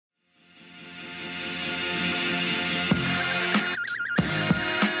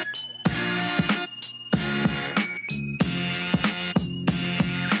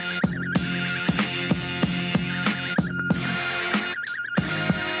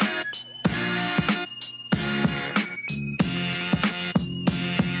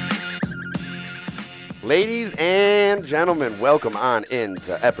Ladies and gentlemen, welcome on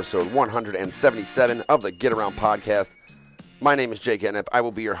into episode 177 of the Get Around Podcast. My name is Jake Ennep. I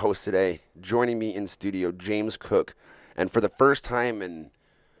will be your host today. Joining me in studio, James Cook. And for the first time in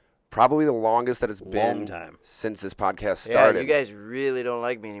probably the longest that it's been since this podcast started. Yeah, you guys really don't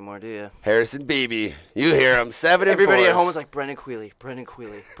like me anymore, do you? Harrison Beebe. You hear him. 7 and 4. Everybody at home is like, Brendan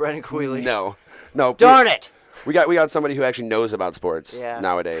Quealy. No. Darn it! We got somebody who actually knows about sports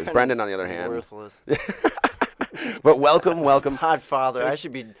nowadays. Brendan, on the other hand. Worthless. But welcome. Pod father. I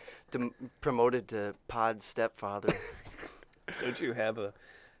should be promoted to pod stepfather. Don't you have a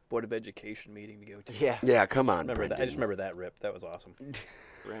Board of Education meeting to go to? Yeah. Yeah, come on, Brendan. I just remember that rip. That was awesome.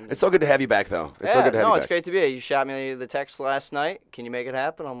 It's so good to have you back, though. It's great to be here. You shot me the text last night. Can you make it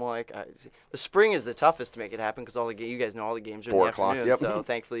happen? I'm like, the spring is the toughest to make it happen because you guys know all the games are in the afternoon. Yep. So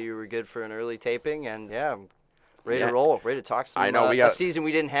thankfully you were good for an early taping, and I'm ready to roll, ready to talk some. I know we got a season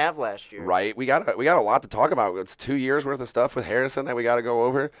we didn't have last year. Right, we got a lot to talk about. It's 2 years worth of stuff with Harrison that we got to go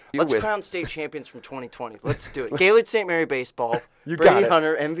over. Let's crown state champions from 2020. Let's do it. Gaylord St. Mary baseball. You Brady got it.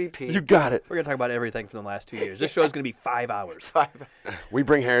 Hunter MVP. You got it. We're gonna talk about everything from the last 2 years. This show is gonna be 5 hours. We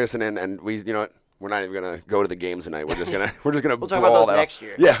bring Harrison in, and we, you know what? We're not even gonna go to the games tonight. We're just gonna we'll talk about those next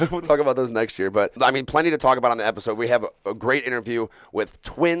year. Yeah, we'll talk about those next year. But I mean, plenty to talk about on the episode. We have a great interview with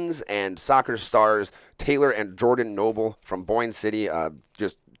twins and soccer stars Taylor and Jordan Noble from Boyne City.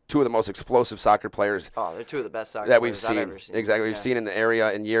 Just two of the most explosive soccer players. Oh, they're two of the best soccer that players I've ever seen. Exactly, we've seen in the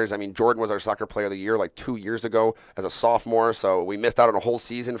area in years. I mean, Jordan was our soccer player of the year like 2 years ago as a sophomore, so we missed out on a whole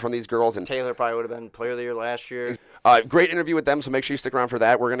season from these girls. And Taylor probably would have been player of the year last year. Great interview with them, so make sure you stick around for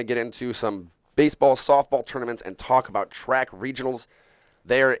that. We're going to get into some baseball, softball tournaments, and talk about track regionals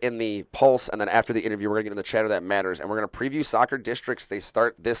there in the Pulse. And then after the interview, we're going to get into the chatter that matters. And we're going to preview soccer districts. They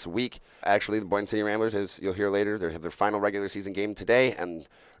start this week. Actually, the Boyne City Ramblers, as you'll hear later, they have their final regular season game today. And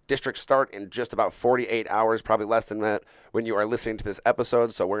districts start in just about 48 hours, probably less than that when you are listening to this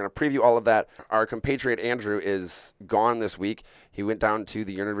episode. So we're going to preview all of that. Our compatriot Andrew is gone this week. He went down to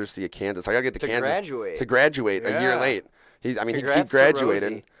the University of Kansas. I got to get to Kansas to graduate a year late. He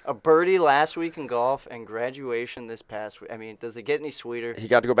graduated. A birdie last week in golf and graduation this past week. I mean, does it get any sweeter? He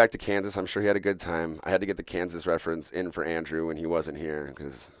got to go back to Kansas. I'm sure he had a good time. I had to get the Kansas reference in for Andrew when he wasn't here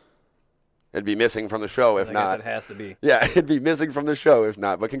because it'd be missing from the show if not. I guess it has to be. Yeah, it'd be missing from the show if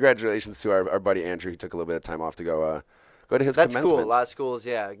not. But congratulations to our buddy Andrew. He took a little bit of time off to go to his commencement. That's cool. A lot of schools,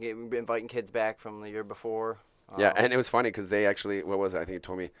 inviting kids back from the year before. Yeah, and it was funny because they actually, what was it? I think he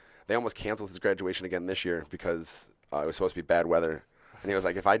told me they almost canceled his graduation again this year because it was supposed to be bad weather. And he was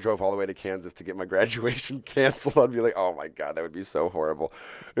like, if I drove all the way to Kansas to get my graduation canceled, I'd be like, oh, my God, that would be so horrible.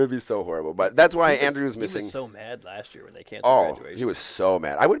 It would be so horrible. But that's why Andrew was missing. He was so mad last year when they canceled graduation. He was so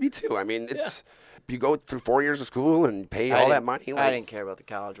mad. I would be, too. I mean, you go through 4 years of school and pay all that money. I didn't care about the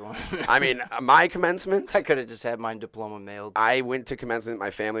college one. I mean, my commencement. I could have just had my diploma mailed. I went to commencement.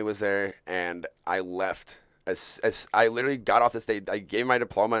 My family was there, and I left. As I literally got off the stage, I gave my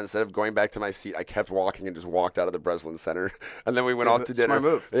diploma. Instead of going back to my seat, I kept walking and just walked out of the Breslin Center. And then we went off to dinner. Smart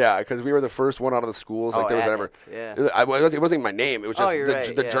move. Yeah, because we were the first one out of the schools. Like there was ever. Yeah. It wasn't even my name. It was just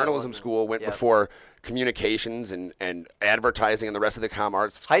the right. journalism school went before communications and advertising and the rest of the comm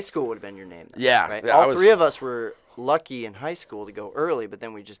arts. High school would have been your name. Then, yeah. Right? Yeah, all three of us were lucky in high school to go early, but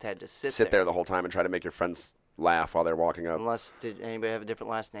then we just had to sit there the whole time and try to make your friends laugh while they're walking up. Unless, did anybody have a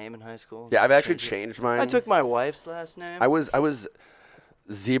different last name in high school? Yeah, I've actually changed mine. I took my wife's last name. I was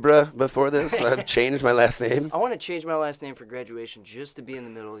Zebra before this. I've changed my last name. I want to change my last name for graduation just to be in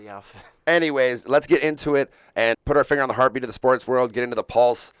the middle of the outfit. Anyways, let's get into it and put our finger on the heartbeat of the sports world, get into the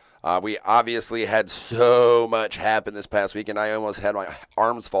pulse. We obviously had so much happen this past weekend. I almost had my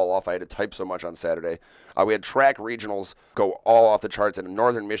arms fall off. I had to type so much on Saturday. We had track regionals go all off the charts, and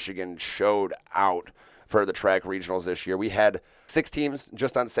Northern Michigan showed out for the track regionals this year. We had 6 teams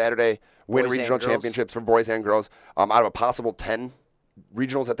just on Saturday win regional championships for boys and girls out of a possible 10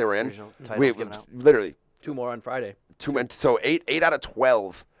 regionals that they were in. Literally 2 more on Friday. So 8 out of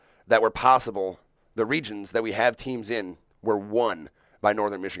 12 that were possible, the regions that we have teams in, were won by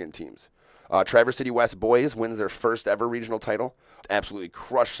Northern Michigan teams. Traverse City West boys wins their first ever regional title. Absolutely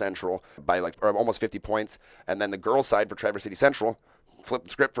crushed Central by almost 50 points. And then the girls' side for Traverse City Central flipped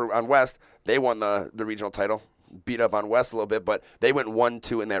the script on West. They won the regional title, beat up on West a little bit, but they went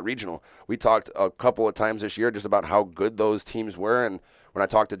 1-2 in that regional. We talked a couple of times this year just about how good those teams were. And when I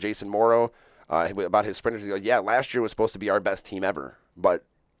talked to Jason Morrow about his sprinters, he goes, yeah, last year was supposed to be our best team ever, but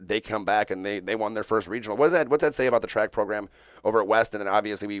they come back and they won their first regional. What's that say about the track program over at West? And then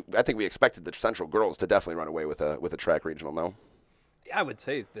obviously I think we expected the Central girls to definitely run away with a track regional. No, I would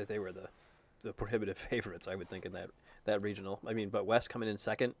say that they were the prohibitive favorites. I would think in that regional. I mean, but West coming in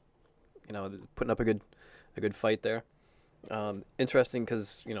second, putting up a good fight there. Interesting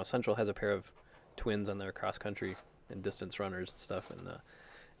because Central has a pair of twins on their cross country and distance runners and stuff, and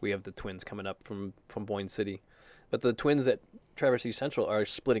we have the twins coming up from Boyne City, but the twins at Traverse City Central are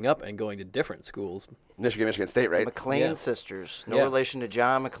splitting up and going to different schools. Michigan State, right? McLean sisters, no relation to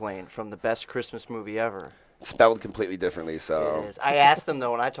John McClane from the best Christmas movie ever. Spelled completely differently, so. It is. I asked them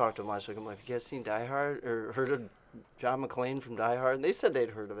though when I talked to them last week. I'm like, "Have you guys seen Die Hard or heard of John McClane from Die Hard?" And they said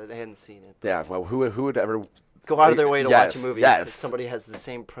they'd heard of it. They hadn't seen it. Yeah. Well, who would ever go out of their way to watch a movie? Yes. If somebody has the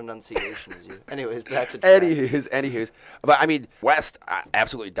same pronunciation as you. Anyways, back to Anywho's. But I mean, West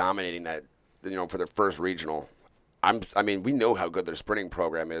absolutely dominating that. For their first regional. We know how good their sprinting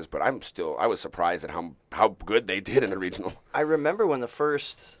program is, but I was surprised at how good they did in the regional. I remember when the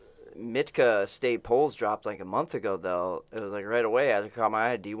first Mitka state polls dropped like a month ago, though. It was like right away. I caught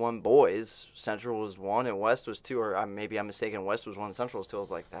my eye. D1 boys, Central was 1 and West was 2, or maybe I'm mistaken. West was 1, Central was 2. I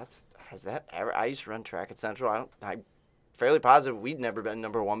was like, has that ever? I used to run track at Central. I'm fairly positive we'd never been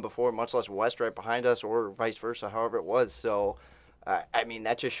number 1 before, much less West right behind us, or vice versa. However it was. So.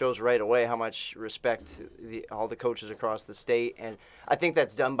 That just shows right away how much respect all the coaches across the state. And I think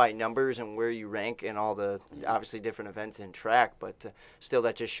that's done by numbers and where you rank in all the obviously different events in track. But still,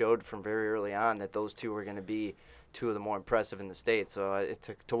 that just showed from very early on that those two were going to be two of the more impressive in the state. So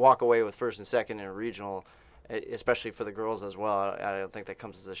to walk away with first and second in a regional, especially for the girls as well, I don't think that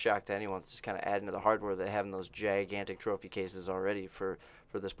comes as a shock to anyone. It's just kind of adding to the hardware they have in those gigantic trophy cases already for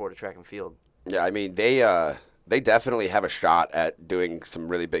the sport of track and field. Yeah, they definitely have a shot at doing some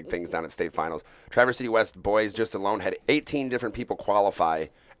really big things down at state finals. Traverse City West boys just alone had 18 different people qualify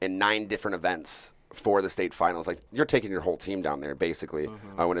in 9 different events for the state finals. Like, you're taking your whole team down there, basically,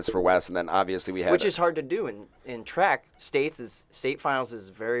 when it's for West. And then, obviously, we have... Which is hard to do in track. State finals is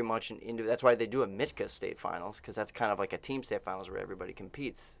very much that's why they do a Mitka state finals, because that's kind of like a team state finals where everybody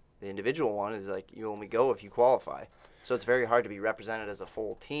competes. The individual one is like, you only go if you qualify. So it's very hard to be represented as a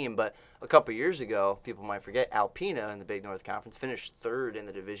full team. But a couple years ago, people might forget, Alpena in the Big North Conference finished 3rd in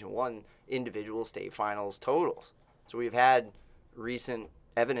the Division I individual state finals totals. So we've had recent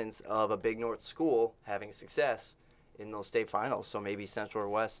evidence of a Big North school having success in those state finals. So maybe Central or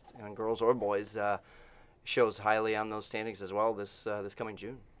West, girls or boys, shows highly on those standings as well this coming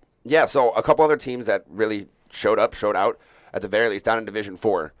June. Yeah, so a couple other teams that really showed out, at the very least, down in Division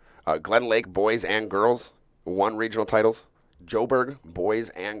IV. Glen Lake, boys and girls, won regional titles. Joburg, boys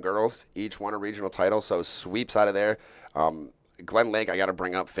and girls, each won a regional title, so sweeps out of there. Glen Lake, I got to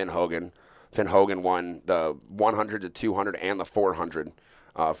bring up Finn Hogan. Finn Hogan won the 100, the 200, and the 400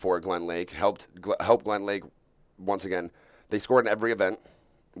 for Glen Lake. Helped Glen Lake once again. They scored in every event,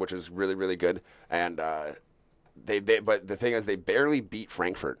 which is really, really good. And but the thing is, they barely beat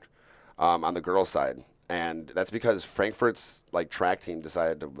Frankfurt on the girls' side. And that's because Frankfurt's track team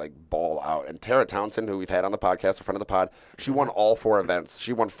decided to ball out. And Tara Townsend, who we've had on the podcast, a friend of the pod, she won all 4 events.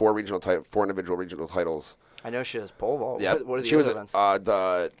 She won 4 individual regional titles. I know she has pole vault. Yeah, what are the other events?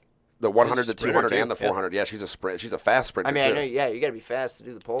 The 100, the 200, and the 400. Yeah, she's a sprint. She's a fast sprinter. I mean, too. I know. Yeah, you got to be fast to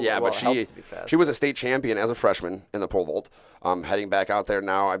do the pole vault. Yeah, well, but it helps to be fast. she was a state champion as a freshman in the pole vault. Heading back out there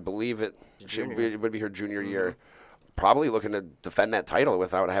now, I believe it would be her junior year. Probably looking to defend that title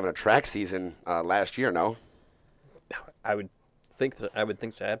without having a track season last year. No. I would think so,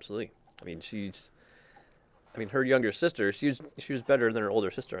 absolutely. Her younger sister, she was better than her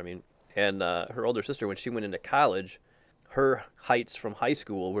older sister. And her older sister, when she went into college, her heights from high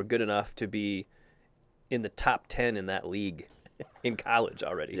school were good enough to be in the top 10 in that league in college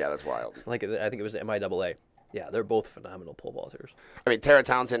already. Yeah, that's wild. I think it was the MIAA. Yeah, they're both phenomenal pole vaulters. Tara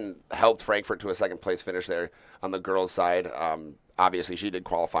Townsend helped Frankfurt to a second-place finish there on the girls' side. Obviously, she did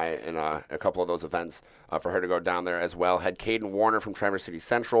qualify in a couple of those events for her to go down there as well. Had Caden Warner from Traverse City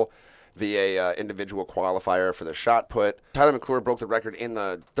Central via individual qualifier for the shot put. Tyler McClure broke the record in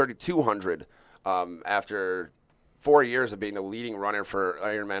the 3,200 after 4 years of being the leading runner for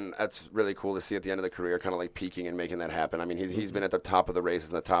Ironman. That's really cool to see at the end of the career, kind of peaking and making that happen. He's been at the top of the races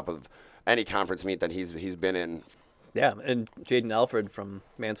and the top of any conference meet that he's been in. Yeah, and Jaden Alfred from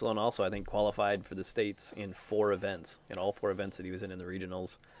Mansalone also, I think, qualified for the States in 4 events, in all 4 events that he was in the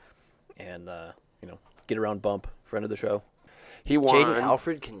regionals. And, get around bump, friend of the show. He won. Jaden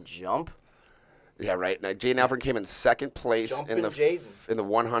Alfred can jump? Yeah, right. Now, Jaden Alfred came in second place in the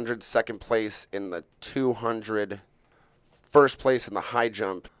 100, second place in the 200, first place in the high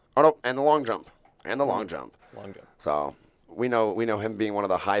jump. Oh, no, and the long jump. Long jump. So we know him being one of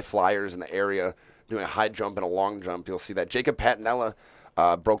the high flyers in the area, doing a high jump and a long jump. You'll see that. Jacob Patinella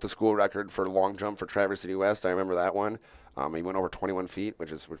broke the school record for long jump for Traverse City West. I remember that one. He went over 21 feet,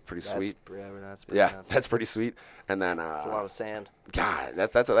 which was pretty sweet. That's That's pretty sweet. And then that's a lot of sand. God,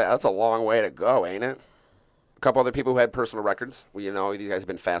 that's a long way to go, ain't it? A couple other people who had personal records. Well, these guys have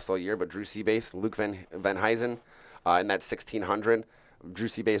been fast all year, but Drew Seabase, Luke Van Huysen, in that 1600. Drew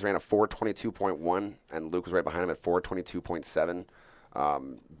Seabase ran a 4:22.1, and Luke was right behind him at 4:22.7.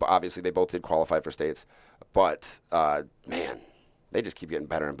 But obviously, they both did qualify for states. But, man, they just keep getting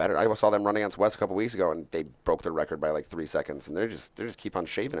better and better. I saw them running against West a couple weeks ago, and they broke their record by like 3 seconds, and they just keep on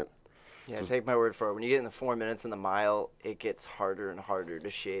shaving it. Yeah, take my word for it. When you get in the 4 minutes in the mile, it gets harder and harder to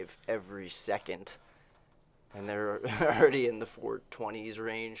shave every second. And they're already in the 4:20s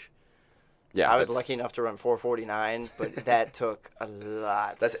range. Yeah, I was lucky enough to run 4:49, but that took a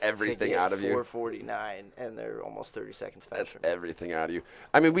lot. That's everything out of you. 4:49, and they're almost 30 seconds faster. That's everything out of you.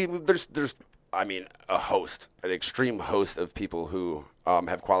 I mean, there's an extreme host of people who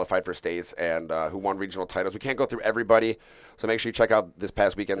have qualified for states and who won regional titles. We can't go through everybody, so make sure you check out this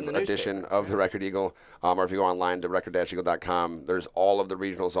past weekend's edition of the Record Eagle, or if you go online to record-eagle.com, there's all of the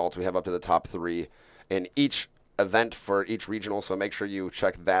regional results. We have up to the top 3 in each event for each regional, so make sure you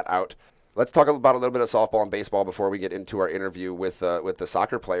check that out. Let's talk about a little bit of softball and baseball before we get into our interview with the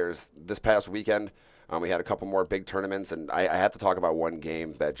soccer players. This past weekend, we had a couple more big tournaments, and I have to talk about one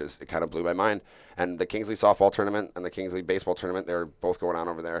game that it kind of blew my mind. And the Kingsley softball tournament and the Kingsley baseball tournament, they were both going on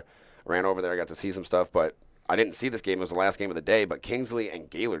over there. I ran over there, I got to see some stuff, but I didn't see this game. It was the last game of the day, but Kingsley and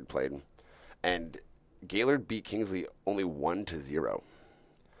Gaylord played. And Gaylord beat Kingsley only 1-0.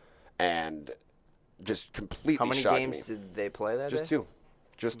 And just completely shocked me. How many games did they play that day?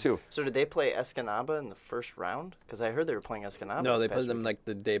 Just two. So did they play Escanaba in the first round? Because I heard they were playing Escanaba. No, they played them like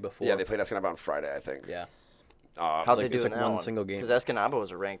the day before. Yeah, they played Escanaba on Friday, I think. Yeah. How'd they do it's in like that one single game. Because Escanaba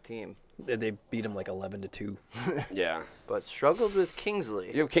was a ranked team. They beat them like 11-2. Yeah. But struggled with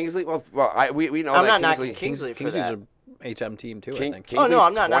Kingsley. Kingsley. Well, we know I'm that not Kingsley. knocking Kingsley for Kingsley's that. a HM team too, I think. Kingsley's no,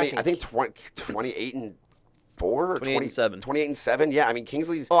 I'm not 20, knocking. I think 28-4 or 28-7. 28-7. Yeah, I mean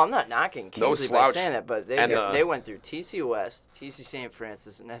Kingsley's. Oh, I'm not knocking Kingsley by slouch. saying that, but they went through TC West, TC St.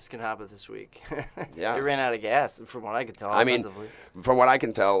 Francis, and Escanaba this week. Yeah. They ran out of gas, from what I could tell. I mean, offensively. from what I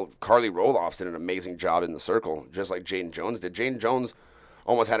can tell, Carly Roloff did an amazing job in the circle, just like Jaden Jones did. Jaden Jones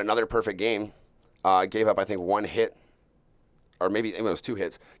almost had another perfect game. Gave up, I think, 1 hit, or maybe it was 2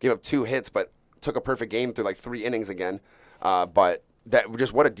 hits. Gave up 2 hits, but took a perfect game through like 3 innings again. But that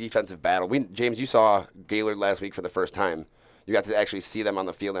just what a defensive battle. James, you saw Gaylord last week for the first time. You got to actually see them on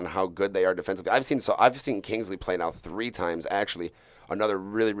the field and how good they are defensively. I've seen Kingsley play now 3 times actually. Another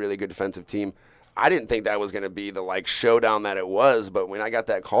really, really good defensive team. I didn't think that was going to be the showdown that it was, but when I got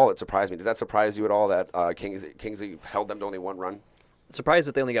that call, it surprised me. Did that surprise you at all that Kingsley held them to only 1 run? Surprised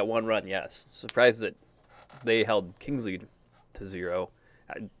that they only got 1 run, yes. Surprised that they held Kingsley to 0.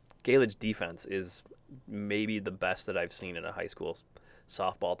 Gaylord's defense is maybe the best that I've seen in a high school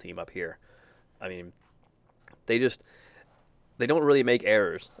softball team up here. I mean, they don't really make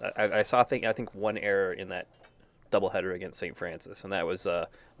errors. I think 1 error in that doubleheader against St. Francis, and that was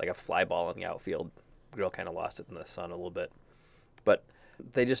like a fly ball in the outfield. Girl kind of lost it in the sun a little bit, but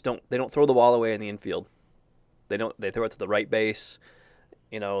they don't throw the ball away in the infield. They throw it to the right base.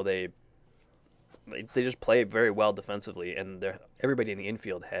 They just play very well defensively, and everybody in the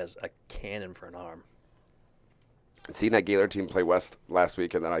infield has a cannon for an arm. Seeing that Gaylord team play West last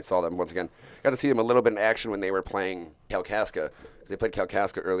week, and then I saw them once again. Got to see them a little bit in action when they were playing Kalkaska, because they played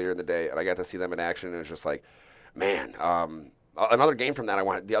Kalkaska earlier in the day, and I got to see them in action, and it was just like, man. Another game from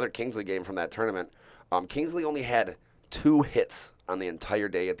that, the other Kingsley game from that tournament. Kingsley only had 2 hits on the entire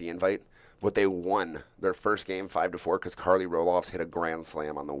day at the invite, but they won their first game 5-4 because Carly Roloffs hit a grand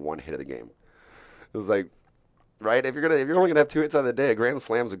slam on the 1 hit of the game. It was like, right? If you're only gonna have 2 hits on the day, a grand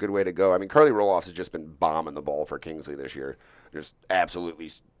slam's a good way to go. I mean, Carly Roloffs has just been bombing the ball for Kingsley this year, just absolutely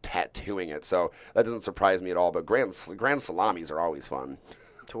tattooing it. So that doesn't surprise me at all. But grand salamis are always fun.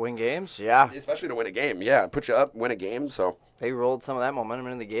 To win games, yeah. Especially to win a game, yeah. Put you up, win a game. So they rolled some of that momentum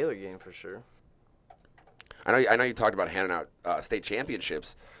in the Gaylord game for sure. I know you talked about handing out state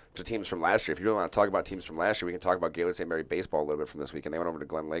championships to teams from last year. If you really want to talk about teams from last year, we can talk about Gaylord St. Mary baseball a little bit from this week. And they went over to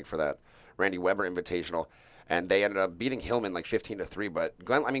Glen Lake for that Randy Weber Invitational, and they ended up beating Hillman like 15-3. But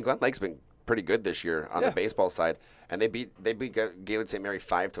Glen Lake's been pretty good this year on the baseball side, and they beat Gaylord St. Mary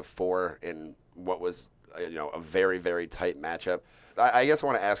 5-4 in what was a very, very tight matchup. I guess I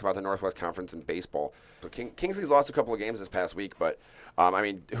want to ask about the Northwest Conference in baseball. So Kingsley's lost a couple of games this past week, but I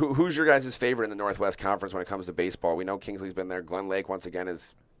mean, who's your guys' favorite in the Northwest Conference when it comes to baseball? We know Kingsley's been there. Glen Lake, once again,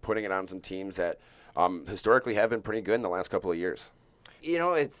 is putting it on some teams that historically have been pretty good in the last couple of years.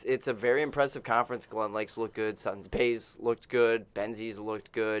 It's a very impressive conference. Glen Lake's looked good. Suttons Bay's looked good. Benzie's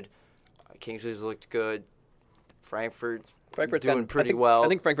looked good. Kingsley's looked good. Frankfurt's Frankfurt's doing pretty well. I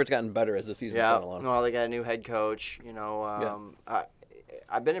think Frankfurt's gotten better as the season's gone along. Well, they got a new head coach.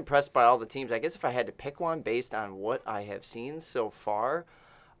 I've been impressed by all the teams. I guess if I had to pick one based on what I have seen so far,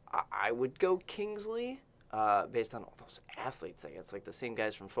 I would go Kingsley. Based on all those athletes, it's like the same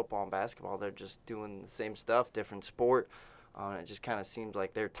guys from football and basketball. They're just doing the same stuff, different sport. It just kind of seems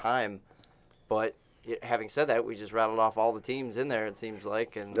like their time. But having said that, we just rattled off all the teams in there. It seems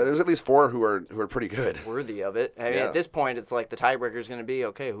like, and There's at least 4 who are pretty good, worthy of it. I mean, at this point, it's like the tiebreaker is going to be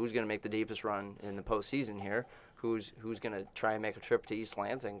okay. Who's going to make the deepest run in the postseason here? Who's going to try and make a trip to East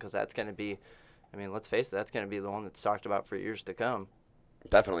Lansing? Because that's going to be, I mean, let's face it, that's going to be the one that's talked about for years to come.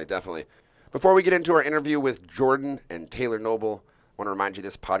 Definitely. Before we get into our interview with Jordan and Taylor Noble, I want to remind you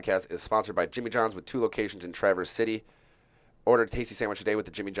this podcast is sponsored by Jimmy John's with 2 locations in Traverse City. Order a tasty sandwich today with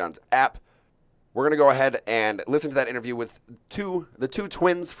the Jimmy John's app. We're going to go ahead and listen to that interview with the two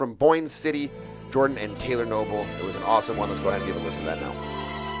twins from Boyne City, Jordan and Taylor Noble. It was an awesome one. Let's go ahead and give a listen to that now.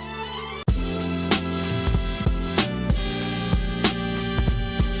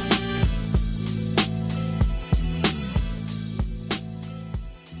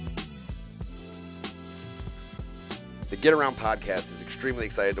 The Get Around podcast is extremely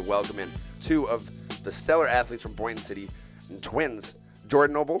excited to welcome in 2 of the stellar athletes from Boyne City and twins,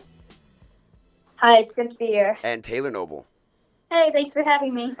 Jordan Noble. Hi, it's good to be here. And Taylor Noble. Hey, thanks for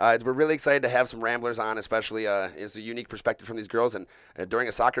having me. We're really excited to have some Ramblers on, especially it's a unique perspective from these girls. And during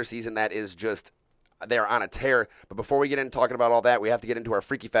a soccer season that is just, they are on a tear. But before we get into talking about all that, we have to get into our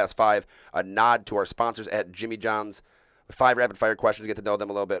Freaky Fast 5, a nod to our sponsors at Jimmy John's. 5 rapid-fire questions to get to know them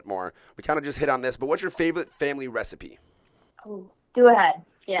a little bit more. We kind of just hit on this, but what's your favorite family recipe? Oh, do ahead.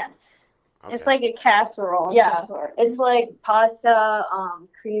 Yes. Okay. It's like a casserole. Yeah. It's like pasta,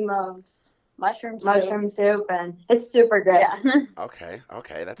 cream of mushroom soup, and it's super good. Yeah. Okay.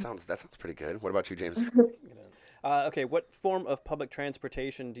 That sounds pretty good. What about you, James? Okay, what form of public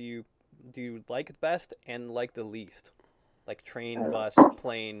transportation do you like best and like the least? Like train, bus,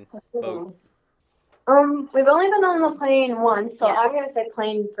 plane, boat? We've only been on the plane once, so I'm gonna say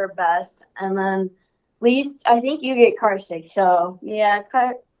plane for best, and then least, I think you get car sick, so yeah,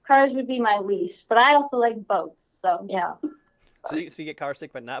 cars would be my least, but I also like boats, so yeah. So you get car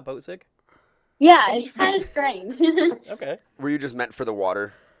sick but not boat sick? Yeah, it's kind of strange. Okay. Were you just meant for the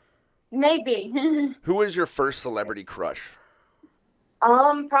water? Maybe. Who was your first celebrity crush?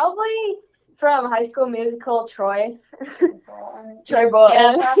 Probably from High School Musical, Troy. Troy Bolton.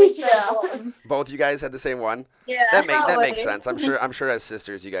 Yeah, probably Troy Bolton. Both you guys had the same one? Yeah, that makes sense. I'm sure as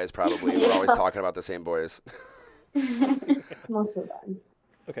sisters you guys probably were always talking about the same boys. Most of them.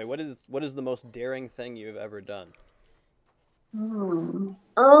 Okay, what is the most daring thing you've ever done?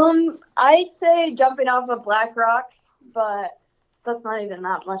 I'd say jumping off of Black Rocks, but that's not even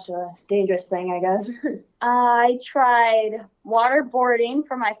that much of a dangerous thing, I guess. I tried waterboarding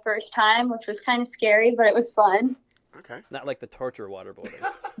for my first time, which was kind of scary, but it was fun. Okay. Not like the torture waterboarding,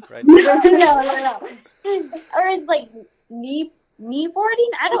 right? No. Or it's like knee boarding?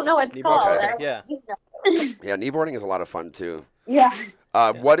 I don't know what it's called. Okay. Yeah. Yeah, kneeboarding is a lot of fun too. Yeah.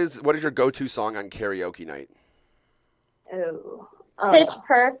 What is your go-to song on karaoke night? Oh. Pitch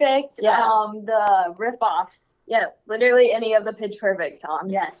Perfect. Yeah. The riff-offs. Yeah, literally any of the Pitch Perfect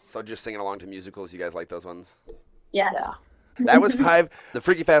songs. Yes. So just singing along to musicals, you guys like those ones? Yes. Yeah. That was 5, the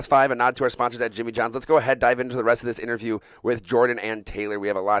Freaky Fast 5, a nod to our sponsors at Jimmy John's. Let's go ahead, dive into the rest of this interview with Jordan and Taylor. We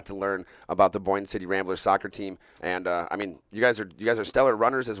have a lot to learn about the Boyne City Ramblers soccer team, and I mean, you guys are stellar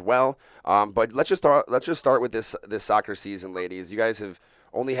runners as well. But let's just start with this soccer season, ladies. You guys have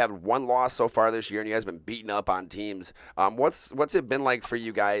only had 1 loss so far this year, and you guys have been beating up on teams. What's it been like for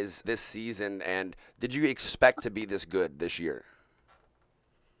you guys this season, and did you expect to be this good this year?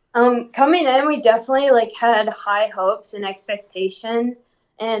 Coming in, we definitely had high hopes and expectations,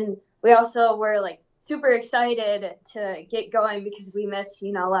 and we also were super excited to get going because we missed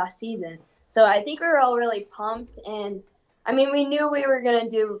last season. So I think we were all really pumped, and I mean we knew we were gonna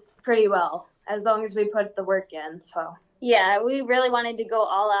do pretty well as long as we put the work in. So yeah, we really wanted to go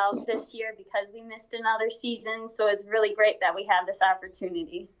all out this year because we missed another season. So it's really great that we have this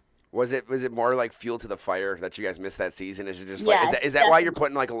opportunity. Was it more like fuel to the fire that you guys missed that season? Is it just Yes, is that why you're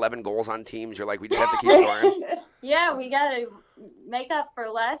putting 11 goals on teams? You're like, we just have to keep scoring. Yeah, we gotta make up for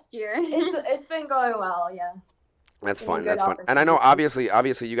last year. It's been going well, yeah. That's fun. That's fun. And I know obviously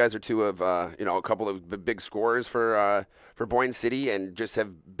you guys are 2 of a couple of big scorers for Boyne City and just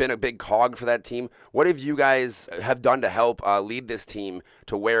have been a big cog for that team. What have you guys have done to help lead this team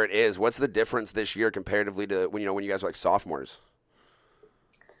to where it is? What's the difference this year comparatively to when you guys were sophomores?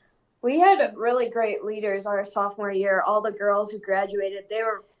 We had really great leaders our sophomore year. All the girls who graduated, they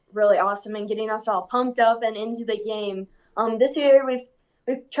were really awesome and getting us all pumped up and into the game. This year we've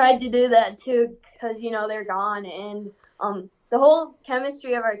tried to do that too because they're gone, and the whole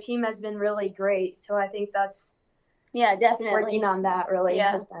chemistry of our team has been really great. So I think that's definitely working on that really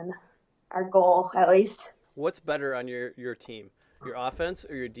has been our goal, at least. What's better on your team, your offense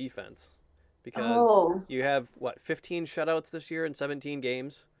or your defense? Because you have 15 shutouts this year in 17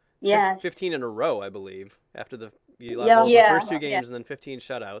 games. Yes. 15 in a row, I believe. After you lost the first 2 games and then 15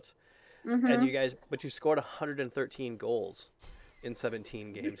 shutouts. Mm-hmm. And you scored 113 goals in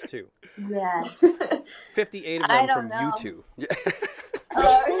 17 games too. Yes. 58 of them from you two.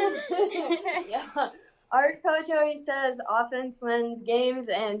 Our coach always says offense wins games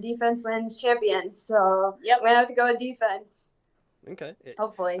and defense wins champions. So we have to go with defense. Okay.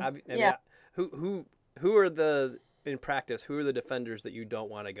 Hopefully. Who are in practice? Who are the defenders that you don't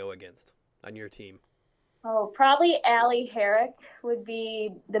want to go against on your team? Oh, probably Allie Herrick would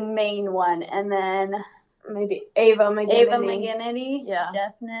be the main one, and then maybe Ava McGinnity. Yeah,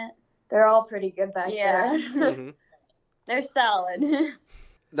 definite. They're all pretty good back there. Mm-hmm. They're solid.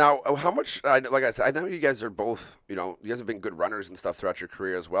 Now, how much? Like I said, I know you guys are both. You guys have been good runners and stuff throughout your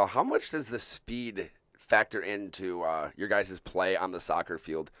career as well. How much does the speed factor into your guys' play on the soccer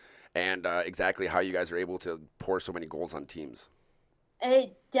field, and exactly how you guys are able to pour so many goals on teams?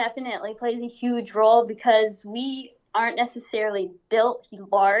 It definitely plays a huge role because we aren't necessarily built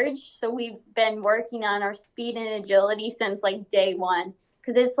large, so we've been working on our speed and agility since day one,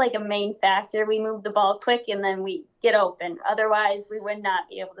 because it's a main factor. We move the ball quick and then we get open. Otherwise, we would not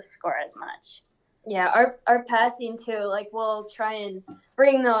be able to score as much. Yeah, our passing too, we'll try and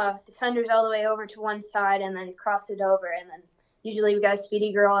bring the defenders all the way over to one side and then cross it over, and then usually we got a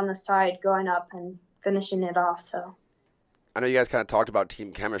speedy girl on the side going up and finishing it off, so. I know you guys kind of talked about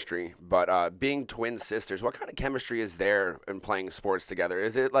team chemistry, but being twin sisters, what kind of chemistry is there in playing sports together?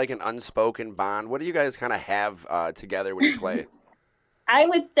 Is it like an unspoken bond? What do you guys kind of have together when you play? I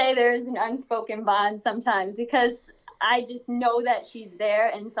would say there's an unspoken bond sometimes because I just know that she's there,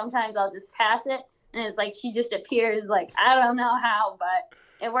 and sometimes I'll just pass it, and it's she just appears I don't know how, but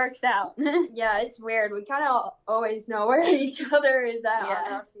it works out. Yeah, it's weird. We kind of always know where each other is at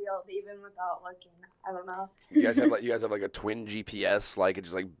on our field, even without looking. I don't know. You guys have a twin GPS,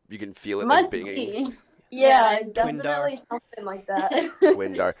 it's just you can feel it Must binging. be. Yeah, Twindar. definitely something like that.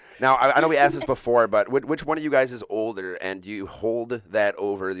 Twindar. Now, I know we asked this before, but which one of you guys is older, and do you hold that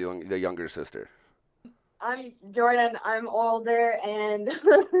over the younger sister? I'm Jordan. I'm older, and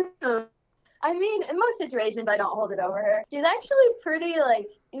I mean, in most situations, I don't hold it over her. She's actually pretty,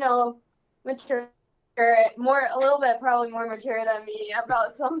 mature. A little bit probably more mature than me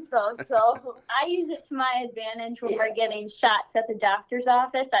about some stuff. So I use it to my advantage when we're getting shots at the doctor's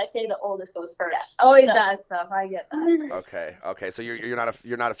office. I say the oldest goes first. Always that stuff. I get that. Okay. So you're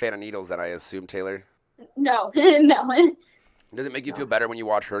not a fan of needles, then I assume, Taylor. No, no. Does it make you feel better when you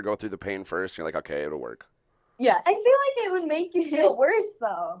watch her go through the pain first? You're like, okay, it'll work. Yes. I feel like it would make you feel worse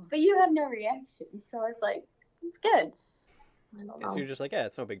though. But you have no reaction, so it's good. I don't So know. you're just yeah,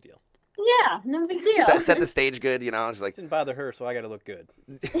 it's no big deal. Yeah, no big deal. Set the stage good, It's Didn't bother her, so I got to look good.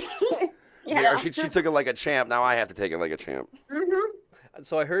 Yeah. Or she took it like a champ. Now I have to take it like a champ. Mm-hmm.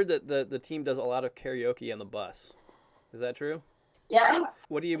 So I heard that the team does a lot of karaoke on the bus. Is that true? Yeah.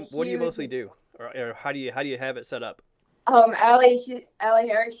 What do you mostly do, or how do you have it set up? Allie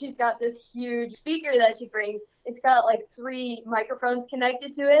Herrick, she's got this huge speaker that she brings. It's got 3 microphones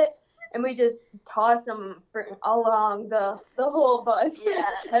connected to it, and we just toss them along the whole bus. Yeah,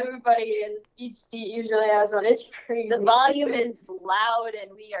 everybody in each seat usually has one. It's crazy. The volume is loud,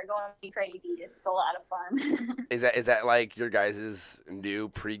 and we are going crazy. It's a lot of fun. Is that your guys' new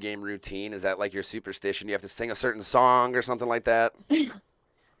pregame routine? Is that your superstition? You have to sing a certain song or something like that?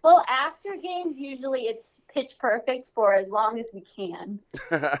 Well, after games, usually it's pitch perfect for as long as we can.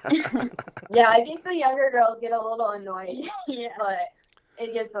 Yeah, I think the younger girls get a little annoyed. Yeah. But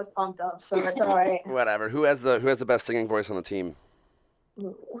it gets us pumped up, so it's all right. Whatever. Who has the best singing voice on the team?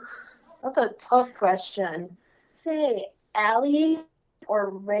 Ooh, that's a tough question. Say Allie or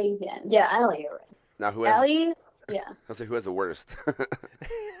Reagan. Yeah, Allie or Reagan. Now who has? Allie? Yeah. I'll say who has the worst.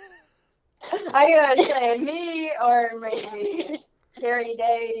 I gotta say me or maybe Carrie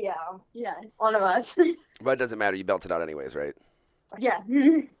Day. Yeah, Yes. one of us. But it doesn't matter. You belt it out anyways, right? Yeah.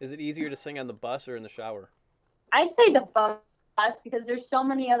 Is it easier to sing on the bus or in the shower? I'd say the bus because there's so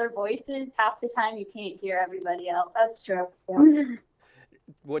many other voices. Half the time you can't hear everybody else. That's true. Yeah.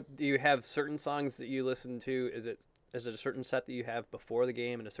 What do you have certain songs that you listen to? Is it a certain set that you have before the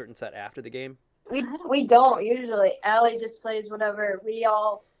game and a certain set after the game? We don't usually. Allie just plays whatever we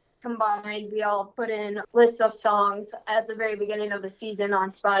all combined, we all put in lists of songs at the very beginning of the season on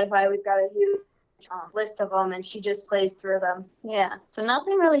Spotify. We've got a huge list of them, and she just plays through them. Yeah, so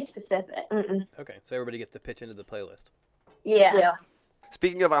nothing really specific. Mm-mm. Okay, so everybody gets to pitch into the playlist. Yeah.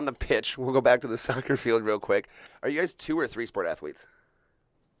 Speaking of on the pitch, we'll go back to the soccer field real quick. Are you guys 2 or 3 sport athletes?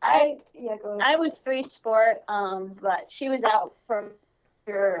 Go ahead. I was 3 sport, but she was out from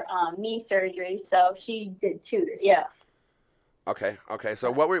her knee surgery, so she did 2 this year. Okay.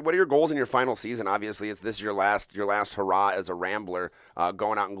 So what are your goals in your final season? Obviously, it's this your last hurrah as a Rambler,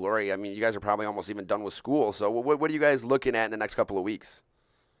 going out in glory. I mean, you guys are probably almost even done with school. So what are you guys looking at in the next couple of weeks?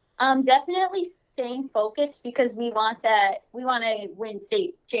 Definitely staying focused because we want to win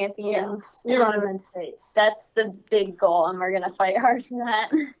state champions. We want to win states. That's the big goal, and we're gonna fight hard for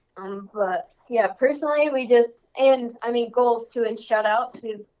that. But yeah, personally, goals too and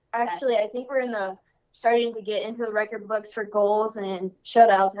shutouts. I think we're starting to get into the record books for goals and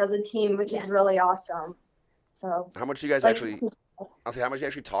shutouts as a team, which is really awesome. So how much do you guys actually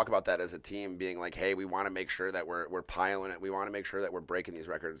talk about that as a team, being like, hey, we want to make sure that we're piling it. We want to make sure that we're breaking these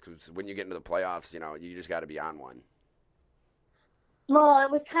records, because when you get into the playoffs, you just got to be on one. Well,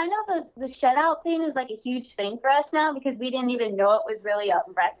 it was kind of the shutout thing is like a huge thing for us now because we didn't even know it was really a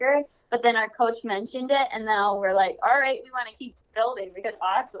record. But then our coach mentioned it, and now we're like, all right, we want to keep building because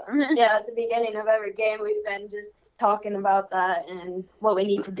awesome. Yeah, at the beginning of every game, we've been just talking about that and what we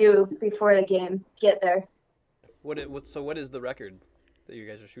need to do before the game to get there. What is the record that you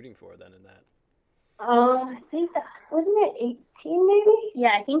guys are shooting for then in that? I think wasn't it 18 maybe?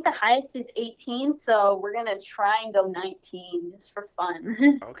 Yeah, I think the highest is 18, so we're going to try and go 19 just for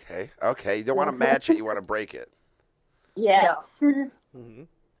fun. Okay. You don't want to match it, you want to break it. Yes. Mm-hmm.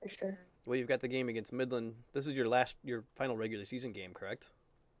 For sure. Well, you've got the game against Midland. This is your final regular season game, correct?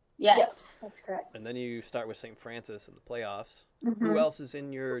 Yes, that's correct. And then you start with St. Francis in the playoffs. Mm-hmm. Who else is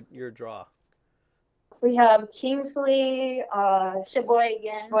in your draw? We have Kingsley,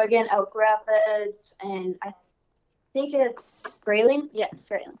 Sheboygan, Elk Rapids, and I think it's Grayling. Yes,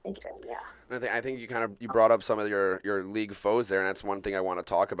 Grayling. Yeah. I think you brought up some of your league foes there, and that's one thing I want to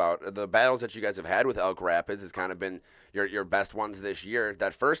talk about. The battles that you guys have had with Elk Rapids has kind of been your best ones this year.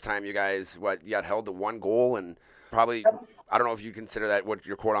 That first time you guys you got held to 1 goal, and probably I don't know if you consider that what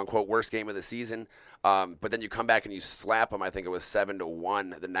your quote unquote worst game of the season. But then you come back and you slap them. I think it was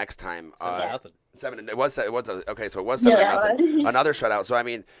 7-1 the next time. 7-0. 7. It was 7-0. Another shutout. So I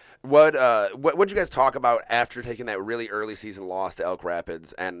mean, what did you guys talk about after taking that really early season loss to Elk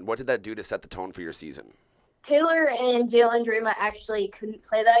Rapids, and what did that do to set the tone for your season? Taylor and Jalen Dreamer actually couldn't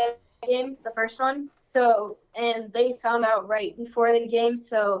play that game, the first one. So, and they found out right before the game.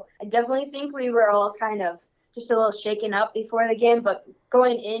 So I definitely think we were all kind of just a little shaken up before the game, but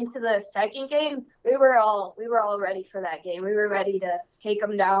going into the second game, we were all ready for that game. We were ready to take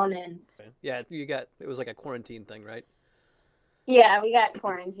them down. And yeah, it was like a quarantine thing, right? Yeah, we got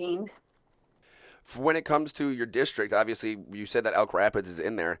quarantined. When it comes to your district, obviously you said that Elk Rapids is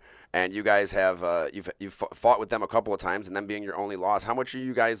in there, and you guys have you've fought with them a couple of times, and them being your only loss. How much are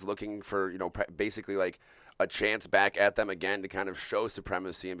you guys looking for? Basically like a chance back at them again to kind of show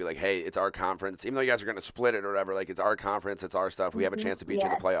supremacy and be like, hey, it's our conference. Even though you guys are going to split it or whatever, like, it's our conference, it's our stuff. We have a chance to beat you in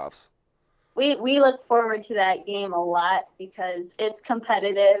the playoffs. We look forward to that game a lot because it's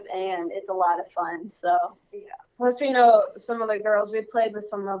competitive and it's a lot of fun. So yeah. Plus, we know some of the girls. We played with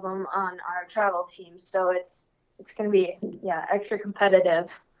some of them on our travel team, so it's going to be extra competitive,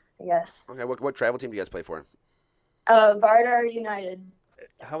 I guess. Okay, what travel team do you guys play for? Vardar United.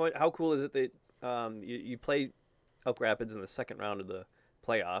 How cool is it that you play Elk Rapids in the second round of the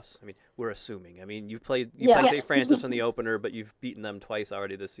playoffs? I mean, we're assuming. I mean, you played St. Francis in the opener, but you've beaten them twice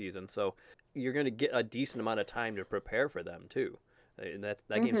already this season, so you're going to get a decent amount of time to prepare for them too. And that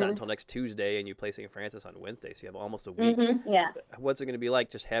game's not until next Tuesday, and you play St. Francis on Wednesday, so you have almost a week. Yeah. What's it going to be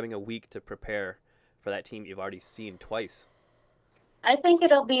like just having a week to prepare for that team you've already seen twice? I think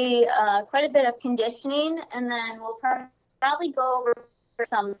it'll be quite a bit of conditioning, and then we'll probably go over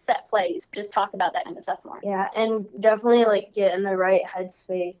some set plays, just talk about that kind of stuff more. Yeah, and definitely get in the right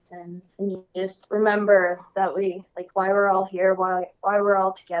headspace and just remember that why we're all here, why we're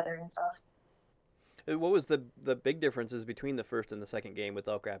all together and stuff. What was the big differences between the first and the second game with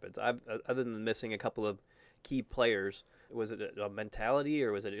Elk Rapids? Other than missing a couple of key players, was it a mentality,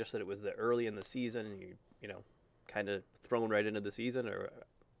 or was it just that it was early in the season and you kind of thrown right into the season, or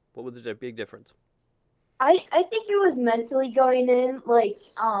what was the big difference? I think it was mentally going in.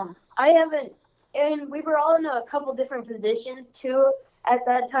 And we were all in a couple different positions too at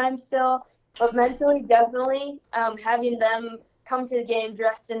that time still, but mentally definitely having them come to the game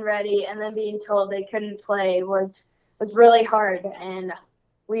dressed and ready and then being told they couldn't play was really hard. And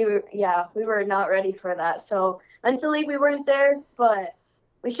we were not ready for that. So mentally we weren't there, but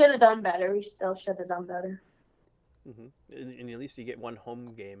we should have done better. We still should have done better. And at least you get one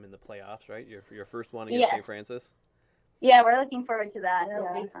home game in the playoffs, right? Your first one against St. Francis. Yeah, we're looking forward to that.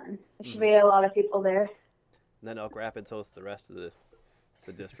 It'll be fun. There should be a lot of people there. And then Elk Rapids hosts the rest of the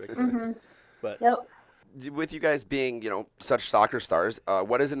district. But with you guys being, such soccer stars,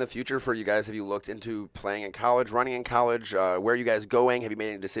 what is in the future for you guys? Have you looked into playing in college, running in college? Where are you guys going? Have you made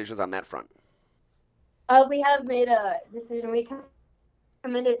any decisions on that front? We have made a decision. We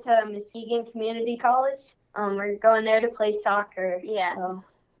committed to Muskegon Community College. We're going there to play soccer. Yeah. So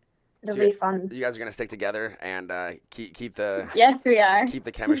it'll be fun. You guys are going to stick together and keep the Yes, we are. keep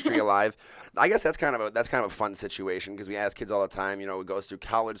the chemistry alive. I guess that's kind of a fun situation because we ask kids all the time. It goes through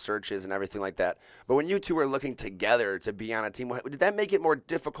college searches and everything like that. But when you two were looking together to be on a team, did that make it more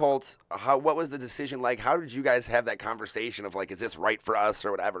difficult? What was the decision like? How did you guys have that conversation of like, is this right for us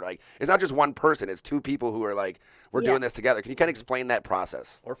or whatever? Like, it's not just one person; it's two people who are like, we're doing this together. Can you kind of explain that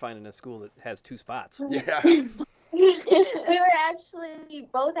process? or finding a school that has 2 spots. Yeah. We were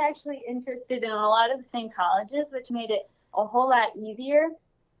both interested in a lot of the same colleges, which made it a whole lot easier.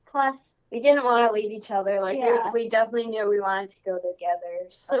 Plus, we didn't want to leave each other. Like we definitely knew we wanted to go together.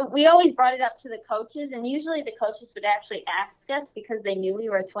 So we always brought it up to the coaches, and usually the coaches would actually ask us because they knew we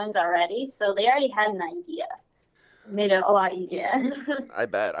were twins already. So they already had an idea. It made it a lot easier. I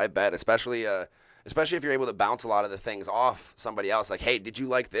bet, especially if you're able to bounce a lot of the things off somebody else. Like, hey, did you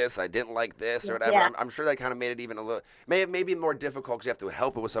like this? I didn't like this, or whatever. Yeah. I'm sure that kind of made it even a little, maybe more difficult because you have to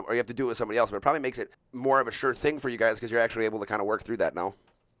help it with or you have to do it with somebody else. But it probably makes it more of a sure thing for you guys because you're actually able to kind of work through that now.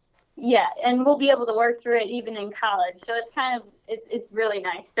 Yeah, and we'll be able to work through it even in college. So it's really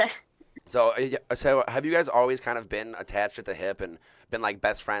nice. So have you guys always kind of been attached at the hip and been like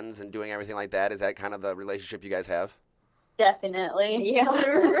best friends and doing everything like that? Is that kind of the relationship you guys have? Definitely. Yeah.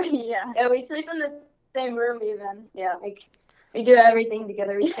 Yeah. Yeah, we sleep in the same room even. Yeah, like we do everything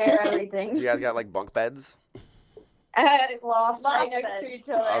together. We share everything. Do you guys got like bunk beds? Lost right next to each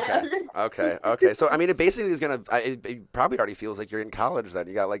other. Okay. So I mean, it basically is gonna. It probably already feels like you're in college. Then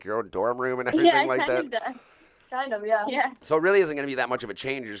you got like your own dorm room and everything like that. Does. Kind of, yeah. Yeah. So it really isn't going to be that much of a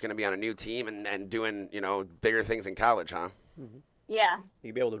change. You're just going to be on a new team and doing bigger things in college, huh? Yeah.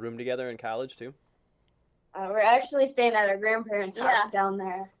 You'd be able to room together in college too. We're actually staying at our grandparents' house down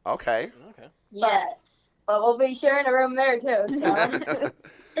there. Okay. Yes. But we'll be sharing a room there too. So.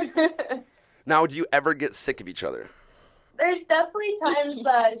 Now, do you ever get sick of each other? There's definitely times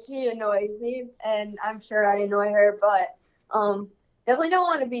that she annoys me, and I'm sure I annoy her, but definitely don't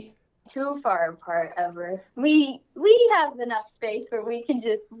want to be too far apart ever. We have enough space where we can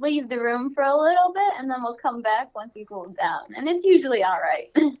just leave the room for a little bit, and then we'll come back once we cool down, and it's usually all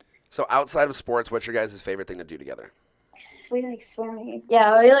right. So outside of sports, what's your guys' favorite thing to do together? We like swimming.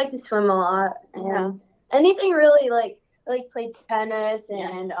 Yeah, we like to swim a lot, and anything really like play tennis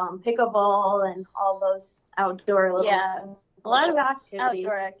and pickleball and all those outdoor little a lot of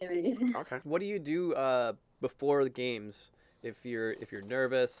outdoor activities. Okay. What do you do before the games if you're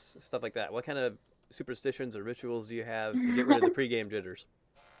nervous, stuff like that? What kind of superstitions or rituals do you have to get rid of the pregame jitters?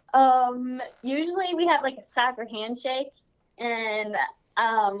 Usually we have like a soccer handshake, and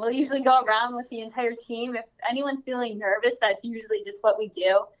we'll usually go around with the entire team. If anyone's feeling nervous, that's usually just what we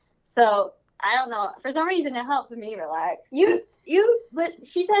do. So I don't know. For some reason, it helps me relax. But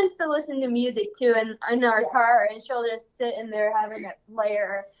she tends to listen to music too, in our car, and she'll just sit in there having it play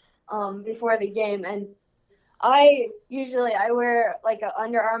her before the game. And I wear like a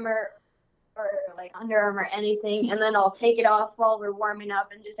Under Armour or like Under Armour anything, and then I'll take it off while we're warming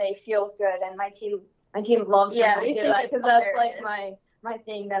up and just say feels good. And my team loves when I do that because that's like my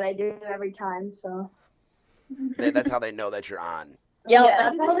thing that I do every time. So That's how they know that you're on.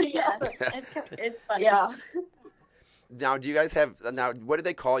 that's how they It's fun. Yeah. Now, do you guys have what do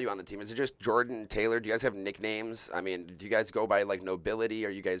they call you on the team? Is it just Jordan and Taylor? Do you guys have nicknames? I mean, do you guys go by like nobility? Are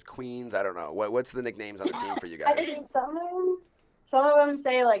you guys queens? I don't know. What's the nicknames on the team for you I guys? think some of them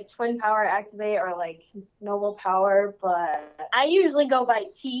say like Twin Power Activate or like Noble Power, but I usually go by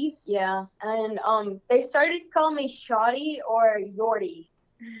T. yeah. And they started to call me Shoddy or Yorty.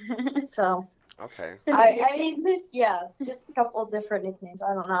 So Okay. I mean, yeah, just a couple of different nicknames.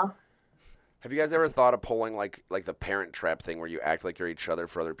 I don't know. Have you guys ever thought of pulling like the Parent Trap thing where you act like you're each other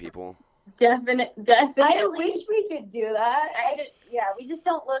for other people? Definitely. I wish we could do that. We just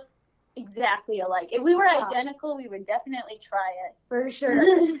don't look exactly alike. If we were identical, we would definitely try it. For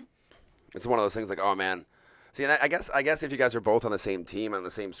sure. It's one of those things like, oh man. See, and I guess if you guys are both on the same team, on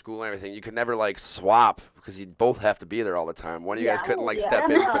the same school and everything, you could never like swap because you both have to be there all the time. One of you guys couldn't like step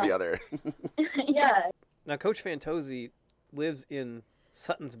in for the other. Yeah. Now, Coach Fantozzi lives in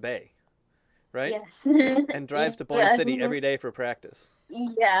Sutton's Bay, right? Yes. And drives to Boyne Yeah. City every day for practice.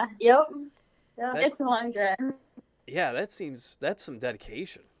 Yeah. Yep. That- It's a long drive. Yeah, that's some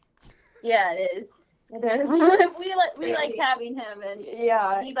dedication. Yeah, it is. It is. we like having him, and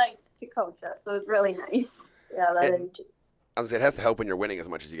Yeah. he likes to coach us, so it's really nice. Yeah, that And- is. I was gonna say, it has to help when you're winning as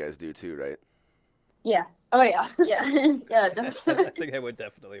much as you guys do too, right? Yeah. Oh yeah. Yeah. Yeah, it does. I think I would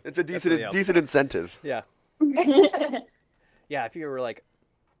definitely. It's a definitely help. decent incentive. Yeah. Yeah, if you were like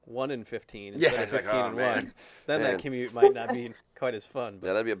 1-15 Yeah, instead of it's like, 15 oh, and man. 1, then Man. that commute might not be quite as fun. Yeah, But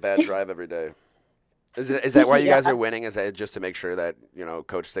that'd be a bad drive every day. Is that why you guys Yeah. are winning? Is that just to make sure that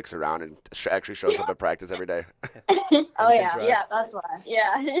Coach sticks around and actually shows up at practice every day? Oh good yeah. drive. Yeah, that's why.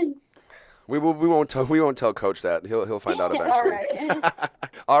 Yeah. We won't tell Coach that. He'll find out All eventually. right.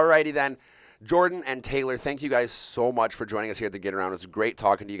 Alrighty then. Jordan and Taylor, thank you guys so much for joining us here at the Get Around. It was great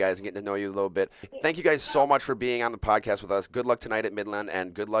talking to you guys and getting to know you a little bit. Thank you guys so much for being on the podcast with us. Good luck tonight at Midland,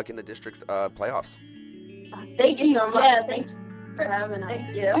 and good luck in the district playoffs. Thank you so much. Yeah, Thanks for having us.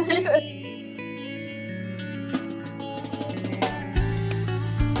 Thank you.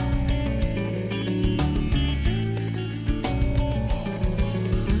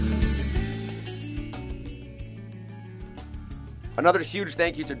 Another huge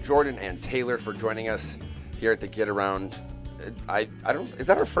thank you to Jordan and Taylor for joining us here at the Get Around. I don't. Is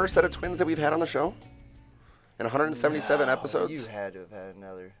that our first set of twins that we've had on the show? In 177 episodes. You had to have had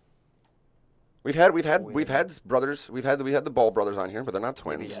another. We've had brothers. We've had the Ball brothers on here, but they're not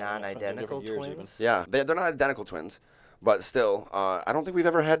twins. Maybe non-identical different years twins. Yeah, they're not identical twins, but still, I don't think we've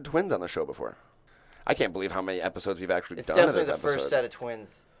ever had twins on the show before. I can't believe how many episodes we've actually It's done of definitely this the episode. first set of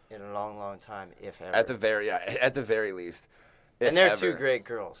twins in a long, long time, if ever. At the very least. If And they're ever. two great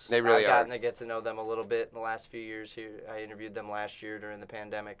girls. They really I've are. gotten to get to know them a little bit in the last few years here. I interviewed them last year during the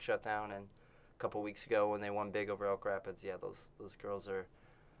pandemic shutdown, and a couple weeks ago when they won big over Elk Rapids. Yeah, those girls are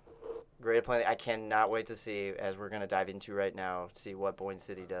great at playing. I cannot wait to see, as we're going to dive into right now, see what Boyne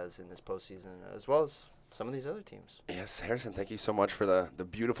City does in this postseason, as well as some of these other teams. Yes, Harrison, thank you so much for the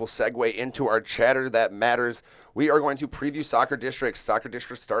beautiful segue into our chatter that matters. We are going to preview soccer districts. Soccer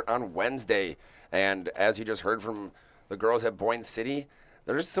districts start on Wednesday. And as you just heard from the girls at Boyne City,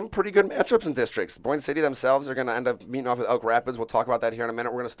 there's some pretty good matchups in districts. Boyne City themselves are going to end up meeting off with Elk Rapids. We'll talk about that here in a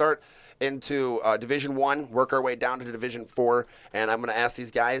minute. We're going to start into Division 1, work our way down to Division 4, and I'm going to ask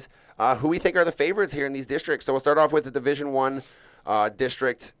these guys who we think are the favorites here in these districts. So we'll start off with the Division 1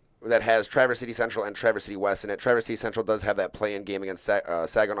 district that has Traverse City Central and Traverse City West in it. Traverse City Central does have that play-in game against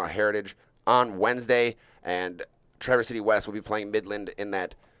Saginaw Heritage on Wednesday, and Traverse City West will be playing Midland in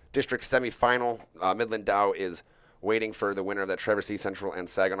that district semifinal. Midland Dow is waiting for the winner of that Traverse City Central and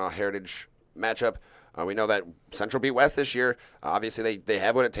Saginaw Heritage matchup. We know that Central beat West this year. Obviously, they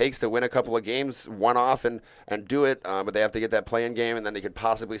have what it takes to win a couple of games, one off, and do it, but they have to get that play-in game, and then they could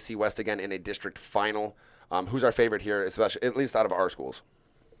possibly see West again in a district final. Who's our favorite here, especially at least out of our schools?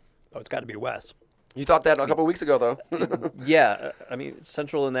 oh, it's got to be West. You thought that a couple of weeks ago, though. Yeah, I mean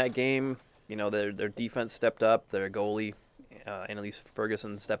Central in that game. Their defense stepped up. Their goalie, Annalise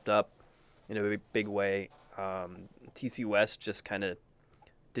Ferguson, stepped up in a big way. TC West just kind of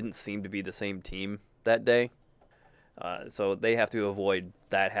didn't seem to be the same team that day. So they have to avoid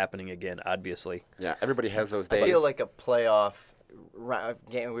that happening again, obviously. Yeah, everybody has those days. I feel like a playoff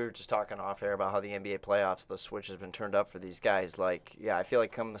game. We were just talking off air about how the NBA playoffs, the switch has been turned up for these guys. I feel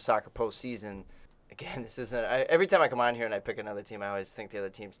like come the soccer postseason, again, this isn't. Every time I come on here and I pick another team, I always think the other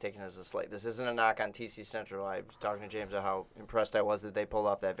team's taken as a slight. This isn't a knock on TC Central. I was talking to James about how impressed I was that they pulled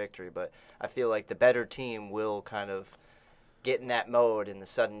off that victory, but I feel like the better team will kind of get in that mode in the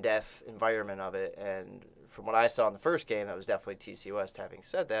sudden death environment of it. And from what I saw in the first game, that was definitely TC West. Having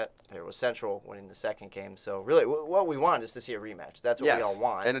said that, there was Central winning the second game. So really, what we want is to see a rematch. That's what we all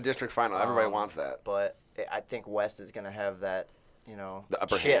want. In a district final, everybody wants that. But I think West is going to have that, the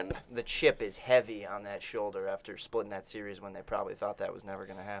upper chip. hand. The chip is heavy on that shoulder after splitting that series when they probably thought that was never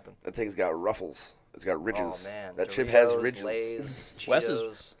going to happen. That thing's got ruffles. It's got ridges. Oh, man. That chip has Doritos, ridges. Lay's, West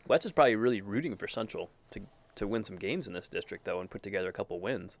Cheetos. is probably really rooting for Central to win some games in this district, though, and put together a couple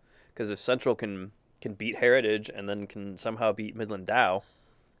wins. Because if Central can beat Heritage and then can somehow beat Midland Dow,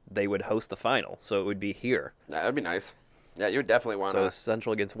 they would host the final. So it would be here. Yeah, that'd be nice. Yeah, you would definitely want So to.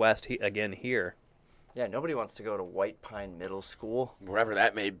 Central against West again here. Yeah, nobody wants to go to White Pine Middle School. Wherever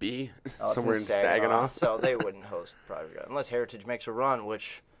that may be. Oh, it's Somewhere in Saginaw. So they wouldn't host probably unless Heritage makes a run,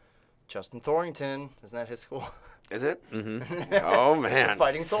 which Justin Thorrington, isn't that his school? Is it? Mm-hmm. Oh, man.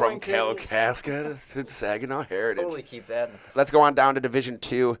 Fighting From Thorringtons. Kalkaska to Saginaw Heritage. Totally keep that. Let's go on down to Division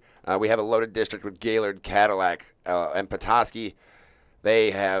 2. We have a loaded district with Gaylord, Cadillac, and Petoskey.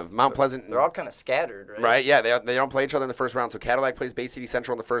 They have Mount Pleasant. They're all kind of scattered, right? Right, yeah. They don't play each other in the first round. So Cadillac plays Bay City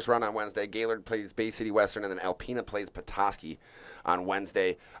Central in the first round on Wednesday. Gaylord plays Bay City Western, and then Alpena plays Petoskey on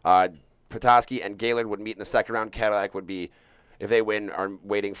Wednesday. Petoskey and Gaylord would meet in the second round. Cadillac would be, if they win, are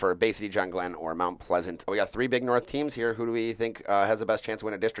waiting for Bay City John Glenn or Mount Pleasant. We got 3 Big North teams here. Who do we think has the best chance to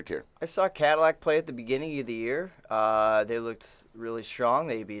win a district here? I saw Cadillac play at the beginning of the year. They looked really strong.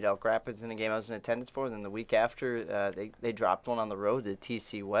 They beat Elk Rapids in a game I was in attendance for. Then the week after, they dropped one on the road to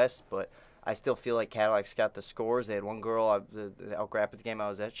TC West. But I still feel like Cadillac's got the scores. They had one girl, the Elk Rapids game I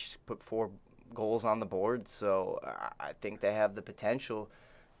was at, she put 4 goals on the board. So I think they have the potential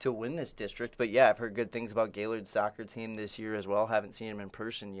to win this district. But yeah, I've heard good things about Gaylord's soccer team this year as well. Haven't seen them in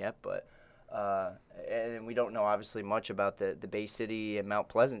person yet, but and we don't know obviously much about the Bay City and Mount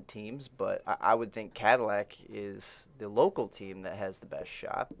Pleasant teams, but I would think Cadillac is the local team that has the best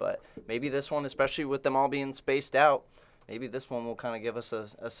shot. But maybe this one, especially with them all being spaced out, maybe this one will kind of give us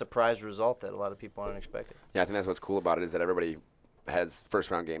a surprise result that a lot of people aren't expecting. Yeah, I think that's what's cool about it is that everybody has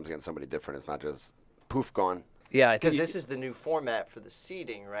first round games against somebody different. It's not just poof gone. Yeah, Because this is the new format for the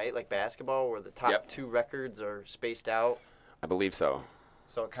seeding, right? Like basketball, where the top Yep. 2 records are spaced out. I believe so.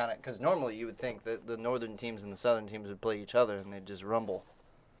 So it kind of, because normally you would think that the northern teams and the southern teams would play each other and they'd just rumble.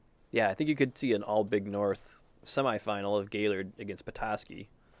 Yeah, I think you could see an all Big North semifinal of Gaylord against Petoskey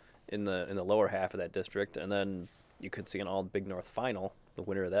in the lower half of that district, and then you could see an all Big North final, the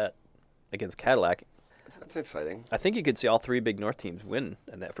winner of that, against Cadillac. That's exciting. I think you could see all 3 Big North teams win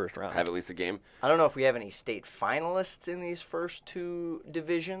in that first round. Have at least a game. I don't know if we have any state finalists in these first 2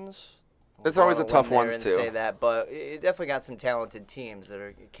 divisions. It's always We'll the tough go on there ones, and too. Say that, but it definitely got some talented teams that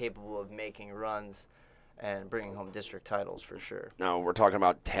are capable of making runs and bringing home district titles for sure. Now, we're talking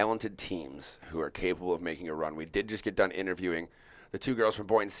about talented teams who are capable of making a run. We did just get done interviewing the 2 girls from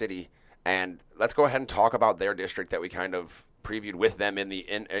Boyne City, and let's go ahead and talk about their district that we kind of previewed with them in the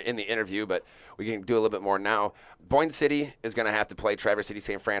interview, but we can do a little bit more now. Boyne City is going to have to play Traverse City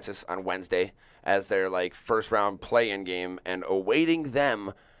St. Francis on Wednesday as their first round play-in game, and awaiting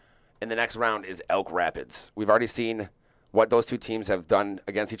them in the next round is Elk Rapids. We've already seen what those 2 teams have done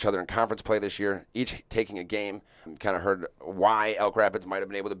against each other in conference play this year, each taking a game. Kind of heard why Elk Rapids might have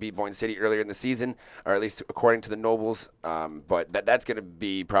been able to beat Boyne City earlier in the season, or at least according to the Nobles. But that's going to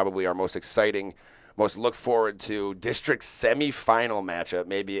be probably our most exciting, most look forward to district semifinal matchup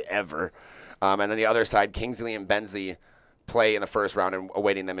maybe ever. And on the other side, Kingsley and Bensley play in the first round, and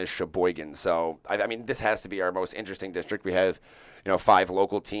awaiting them is Sheboygan. So, I mean, this has to be our most interesting district. We have 5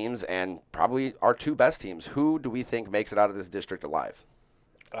 local teams and probably our 2 best teams. Who do we think makes it out of this district alive?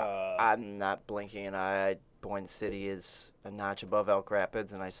 I'm not blinking an eye. Boyne City is a notch above Elk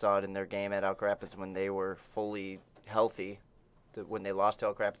Rapids, and I saw it in their game at Elk Rapids when they were fully healthy. When they lost to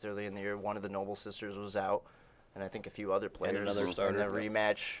Elk Rapids early in the year, one of the Noble sisters was out, and I think a few other players. And another starter. In the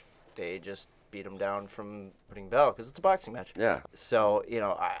rematch, they just beat them down from putting bell because it's a boxing match. Yeah. So,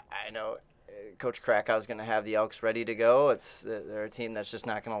 I know Coach Krakow's going to have the Elks ready to go. They're a team that's just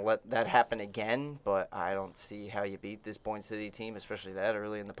not going to let that happen again, but I don't see how you beat this Boyne City team, especially that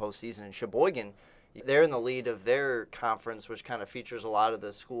early in the postseason. And Sheboygan, they're in the lead of their conference, which kind of features a lot of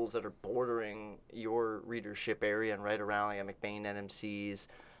the schools that are bordering your readership area and right around, like McBain NMCs,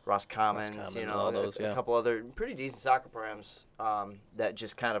 Roscommons, all those, a couple other pretty decent soccer programs that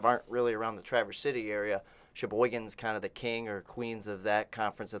just kind of aren't really around the Traverse City area. Sheboygan's kind of the king or queens of that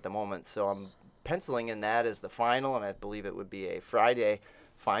conference at the moment, so I'm penciling in that as the final, and I believe it would be a Friday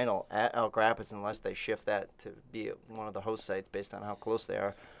final at Elk Rapids unless they shift that to be one of the host sites based on how close they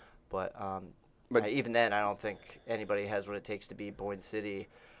are. But even then, I don't think anybody has what it takes to beat Boyne City.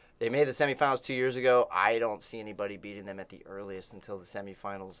 They made the semifinals 2 years ago. I don't see anybody beating them at the earliest until the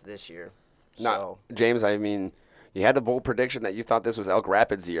semifinals this year. No, James, I mean, you had the bold prediction that you thought this was Elk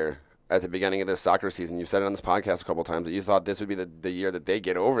Rapids' year at the beginning of this soccer season. You said it on this podcast a couple of times that you thought this would be the year that they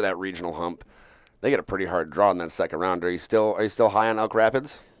get over that regional hump. They get a pretty hard draw in that second round. Are you still high on Elk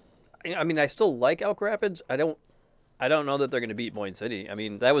Rapids? I mean, I still like Elk Rapids. I don't know that they're going to beat Boyne City. I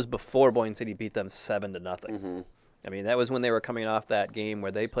mean, that was before Boyne City beat them 7-0. Mm-hmm. I mean, that was when they were coming off that game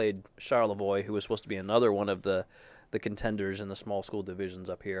where they played Charlevoix, who was supposed to be another one of the contenders in the small school divisions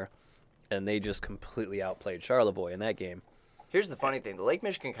up here, and they just completely outplayed Charlevoix in that game. Here's the funny thing. The Lake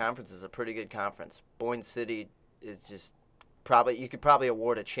Michigan Conference is a pretty good conference. Boyne City is just you could probably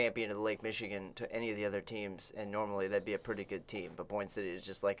award a champion of the Lake Michigan to any of the other teams, and normally that'd be a pretty good team. But Boyne City is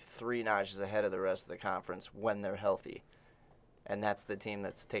just like 3 notches ahead of the rest of the conference when they're healthy. And that's the team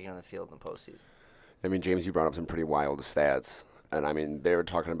that's taking on the field in the postseason. I mean, James, you brought up some pretty wild stats, and I mean, they were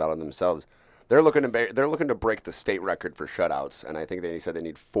talking about it themselves. They're looking to break the state record for shutouts, and I think they said they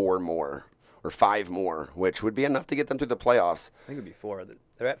need 4 more or 5 more, which would be enough to get them through the playoffs. I think it'd be 4.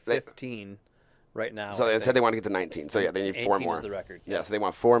 They're at 15 right now. So they said they want to get to 19. So yeah, they need 4 more. Is the record. Yeah, so they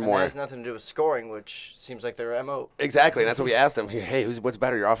want 4 And more. that has nothing to do with scoring, which seems like their MO. Exactly, and that's what we asked them. Hey, what's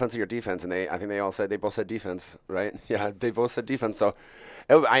better, your offense or your defense? And I think they both said defense, right? Yeah, they both said defense. So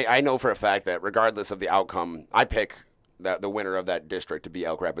I know for a fact that regardless of the outcome, I pick the winner of that district to be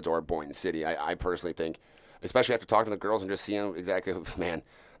Elk Rapids or Boyne City. I personally think, especially after talking to the girls and just seeing exactly, man,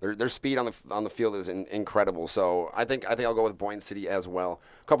 their speed on the field is incredible. So I think I'll go with Boyne City as well.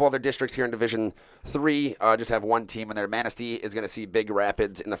 A couple other districts here in Division 3 just have one team in there. Manistee is going to see Big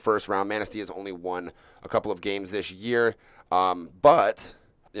Rapids in the first round. Manistee has only won a couple of games this year, but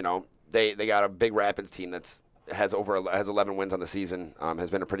they got a Big Rapids team has 11 wins on the season, has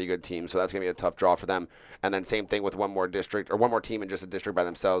been a pretty good team, so that's going to be a tough draw for them. And then same thing with one more team in just a district by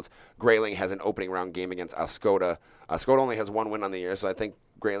themselves. Grayling has an opening round game against Oscoda. Oscoda only has 1 win on the year, so I think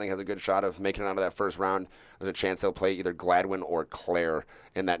Grayling has a good shot of making it out of that first round. There's a chance they'll play either Gladwin or Clare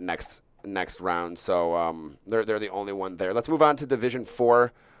in that next round, so they're the only one there. Let's move on to Division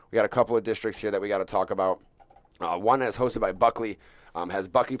 4. We got a couple of districts here that we got to talk about. One is hosted by Buckley, has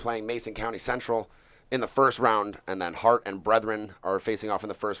Buckley playing Mason County Central in the first round, and then Hart and Brethren are facing off in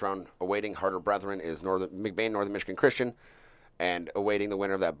the first round. Awaiting Hart or Brethren is McBain Northern Michigan Christian, and awaiting the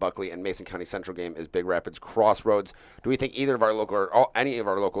winner of that Buckley and Mason County Central game is Big Rapids Crossroads. Do we think either of our local or any of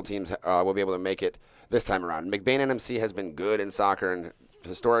our local teams will be able to make it this time around? McBain NMC has been good in soccer and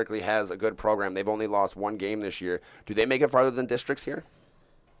historically has a good program. They've only lost 1 game this year. Do they make it farther than districts here?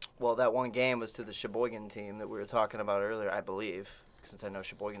 Well, that one game was to the Sheboygan team that we were talking about earlier, I believe, since I know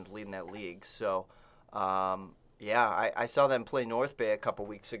Sheboygan's leading that league. So, I saw them play North Bay a couple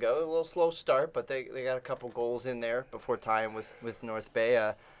weeks ago. A little slow start, but they got a couple goals in there before tying with North Bay.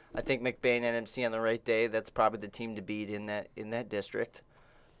 I think McBain NMC on the right day, that's probably the team to beat in that district.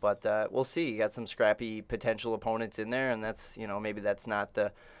 But we'll see. You got some scrappy potential opponents in there, and that's maybe that's not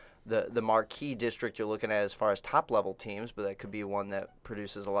the marquee district you're looking at as far as top-level teams, but that could be one that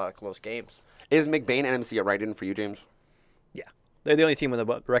produces a lot of close games. Is McBain NMC a write-in for you, James? Yeah. They're the only team with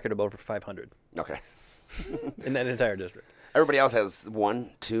a record of over 500 Okay. in that entire district. Everybody else has 1,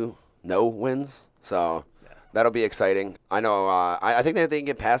 2, no wins, so that'll be exciting. I know. I think that they can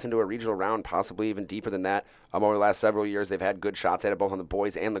get passed into a regional round, possibly even deeper than that. Over the last several years, they've had good shots at it, both on the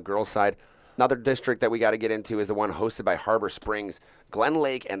boys and the girls' side. Another district that we got to get into is the one hosted by Harbor Springs. Glen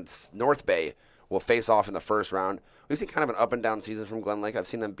Lake and North Bay will face off in the first round. We've seen kind of an up and down season from Glen Lake. I've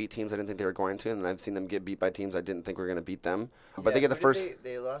seen them beat teams I didn't think they were going to, and I've seen them get beat by teams I didn't think were going to beat them. But they get the first.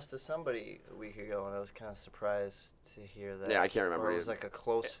 They lost to somebody a week ago, and I was kind of surprised to hear that. Yeah, I can't remember. Or it was like a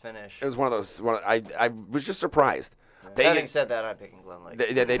close finish. It was one of those. I was just surprised. Yeah. Having said that, I'm picking Glen Lake.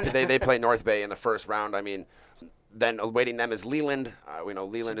 They play North Bay in the first round. I mean, then awaiting them is Leland. We know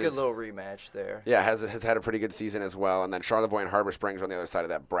Leland is a good little rematch there. Yeah, has had a pretty good season as well. And then Charlevoix and Harbor Springs are on the other side of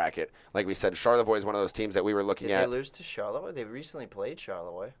that bracket. Like we said, Charlevoix is one of those teams that we were looking at. Did they lose to Charlevoix? They recently played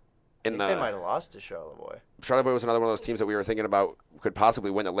Charlevoix. I think they might have lost to Charlevoix. Charlevoix was another one of those teams that we were thinking about could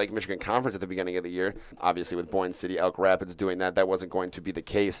possibly win the Lake Michigan Conference at the beginning of the year. Obviously, with Boyne City, Elk Rapids doing that wasn't going to be the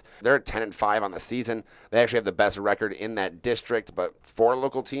case. They're at 10-5 on the season. They actually have the best record in that district. But for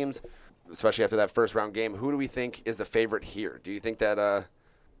local teams, especially after that first round game, who do we think is the favorite here? Do you think that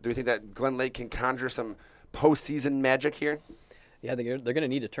Glen Lake can conjure some postseason magic here? Yeah, they're going to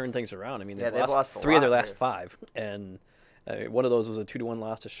need to turn things around. I mean, they've lost 3 of their last 5, and one of those was a 2-1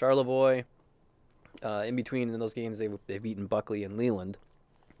 loss to Charlevoix. In between in those games, they've beaten Buckley and Leland,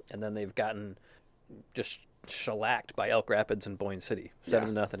 and then they've gotten just shellacked by Elk Rapids and Boyne City,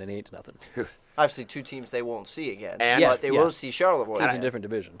 7-0 and 8-0. Obviously, 2 teams they won't see again, but they will see Charlevoix. Teams in different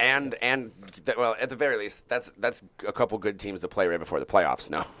divisions. And well, at the very least, that's a couple good teams to play right before the playoffs.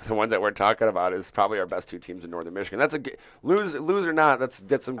 No, the ones that we're talking about is probably our best 2 teams in Northern Michigan. That's lose or not.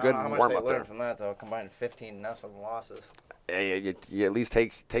 That's some good warm up there. How much they learned from that though? Combined 15-0 losses. You at least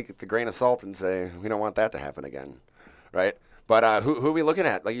take the grain of salt and say we don't want that to happen again, right? But who are we looking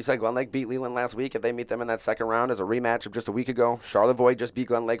at? Like you said, Glen Lake beat Leland last week. If they meet them in that second round as a rematch of just a week ago, Charlevoix just beat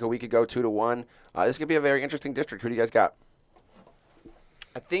Glen Lake a week ago, 2-1. This could be a very interesting district. Who do you guys got?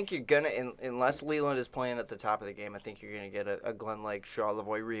 I think you're gonna, unless Leland is playing at the top of the game, I think you're gonna get a Glen Lake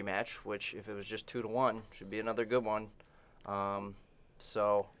Charlevoix rematch. Which, if it was just 2-1, should be another good one.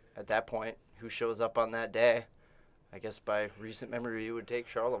 So at that point, who shows up on that day? I guess by recent memory, you would take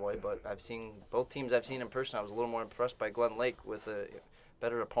Charlevoix, but I've seen both teams I've seen in person. I was a little more impressed by Glen Lake with a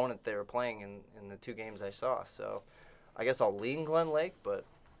better opponent they were playing in the 2 games I saw. So I guess I'll lean Glen Lake, but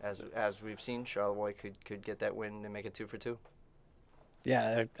as we've seen, Charlevoix could get that win and make it 2 for 2.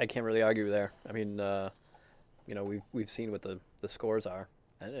 Yeah, I can't really argue there. I mean, we've seen what the scores are,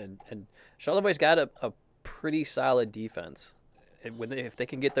 And Charlevoix's got a pretty solid defense. If they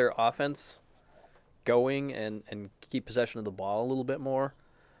can get their offense going and keep possession of the ball a little bit more,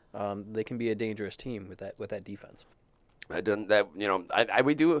 they can be a dangerous team with that defense. We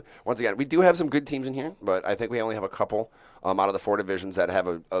do have some good teams in here, but I think we only have a couple out of the 4 divisions that have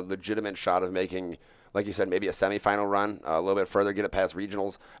a legitimate shot of making, like you said, maybe a semifinal run, a little bit further, get it past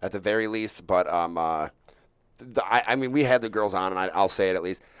regionals at the very least. But we had the girls on, and I'll say it at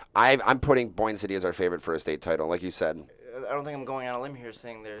least. I'm putting Boyne City as our favorite for a state title, like you said. I don't think I'm going on a limb here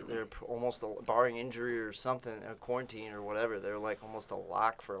saying they're almost, barring injury or something, a quarantine or whatever, they're like almost a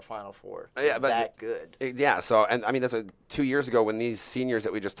lock for a Final Four. Yeah, but that good. Yeah, so, and I mean, that's 2 years ago when these seniors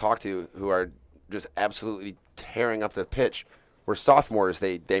that we just talked to, who are just absolutely tearing up the pitch, were sophomores,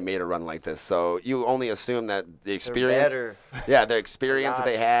 they made a run like this. So you only assume that the experience, the experience that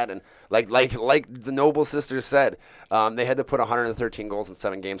they had, and like the Noble sisters said, they had to put 113 goals in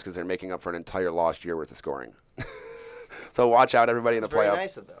 7 games because they're making up for an entire lost year worth of scoring. So watch out, everybody in the playoffs. Very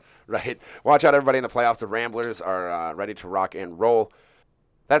nice of them. Right. Watch out, everybody in the playoffs. The Ramblers are ready to rock and roll.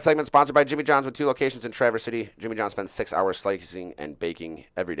 That segment sponsored by Jimmy John's with 2 locations in Traverse City. Jimmy John spends 6 hours slicing and baking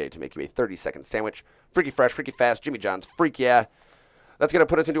every day to make you a 30-second sandwich. Freaky fresh, freaky fast. Jimmy John's freak yeah. That's going to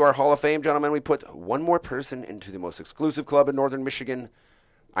put us into our Hall of Fame, gentlemen. We put one more person into the most exclusive club in Northern Michigan.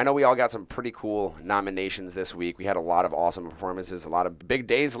 I know we all got some pretty cool nominations this week. We had a lot of awesome performances, a lot of big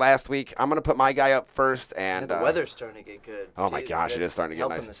days last week. I'm going to put my guy up first. And the weather's starting to get good. Oh, my gosh, it is starting to get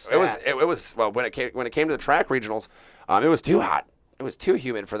nice. It was well, when it came to the track regionals, it was too hot. It was too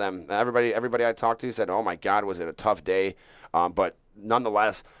humid for them. Everybody I talked to said, oh, my God, was it a tough day. But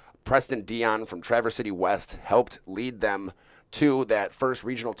nonetheless, Preston Dion from Traverse City West helped lead them to that first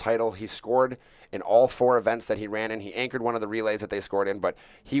regional title. He scored in all 4 events that he ran in. He anchored one of the relays that they scored in, but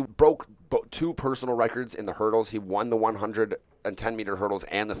he broke 2 personal records in the hurdles. He won the 110-meter hurdles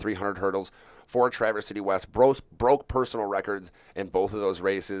and the 300 hurdles for Traverse City West, broke personal records in both of those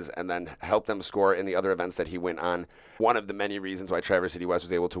races, and then helped them score in the other events that he went on. One of the many reasons why Traverse City West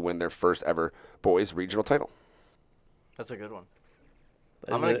was able to win their first ever boys regional title. That's a good one.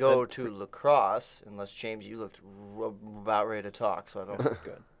 I'm going to go to lacrosse, unless, James, you looked about ready to talk, so I don't.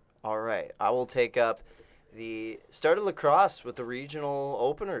 Good. All right. I will take up the start of lacrosse with the regional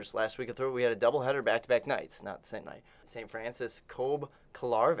openers last week. We had a doubleheader back-to-back nights, not the same night. St. Francis, Kobe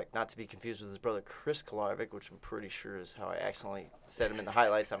Kolarvik, not to be confused with his brother Chris Kolarvik, which I'm pretty sure is how I accidentally said him in the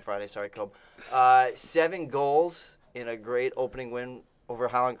highlights on Friday. Sorry, Kobe. 7 goals in a great opening win over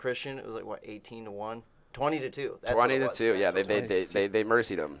Highland Christian. It was like, 18-1? 20-2. 20-2. Yeah, they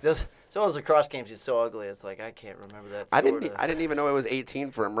mercied him. Some of those lacrosse games is so ugly. It's like I can't remember that. I didn't even know it was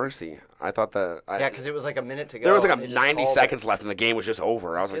 18 for a mercy. I thought that. Because it was like a minute to go. There was like 90 seconds left, and the game was just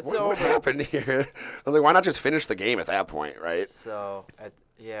over. I was like, what happened here? I was like, why not just finish the game at that point, right? So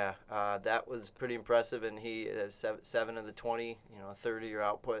that was pretty impressive, and he 7 of the 20, 30-year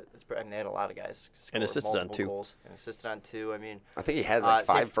output. They had a lot of guys and assisted on 2 goals. And assisted on 2. I mean, I think he had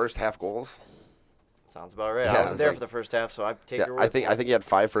 5 first half goals. Sounds about right. Yeah, I wasn't there for the first half, so I take your word. I think he had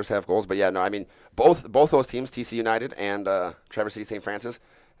 5 first half goals, but yeah, no, I mean both those teams, TC United and Traverse City St. Francis,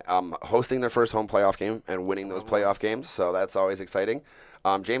 hosting their first home playoff game and winning those playoff games, so that's always exciting.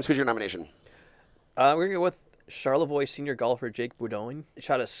 James, who's your nomination? We're gonna go with Charlevoix senior golfer Jake Boudin. He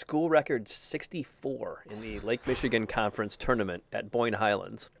shot a school record 64 in the Lake Michigan Conference tournament at Boyne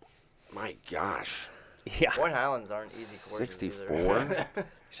Highlands. My gosh. Yeah. Boyne Highlands aren't easy courses 64.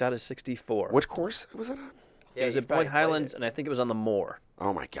 Shot a 64. Which course was it on? It was at Boyne Highlands, and I think it was on the Moor.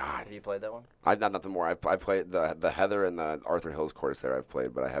 Oh my God! Have you played that one? Not the Moor. I played the Heather and the Arthur Hills course there. I've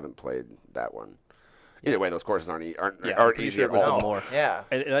played, but I haven't played that one. Either way, those courses aren't easy at all. The Moor. Yeah.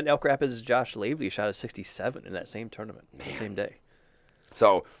 And Elk Rapids' Josh Lavely shot a 67 in that same tournament, the same day.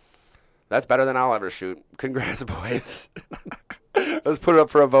 So that's better than I'll ever shoot. Congrats, boys. Let's put it up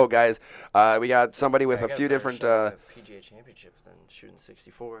for a vote, guys. We got somebody with a few different. PGA Championship than shooting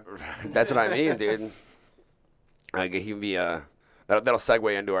 64. That's what I mean, dude. He can be that'll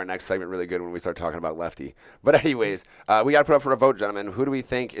segue into our next segment really good when we start talking about lefty. But anyways, we got to put up for a vote, gentlemen. Who do we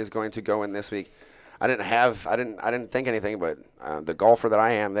think is going to go in this week? I didn't think anything, but the golfer that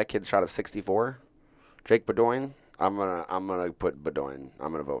I am, that kid shot a 64. Jake Bedoin. I'm gonna put Bedoin.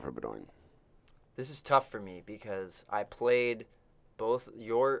 I'm gonna vote for Bedoin. This is tough for me because I played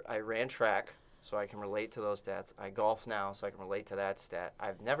I ran track, so I can relate to those stats. I golf now, so I can relate to that stat.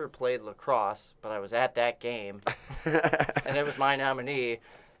 I've never played lacrosse, but I was at that game, and it was my nominee.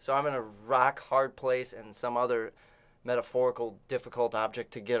 So I'm in a rock hard place and some other metaphorical difficult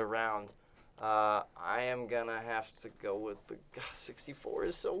object to get around. I am going to have to go with 64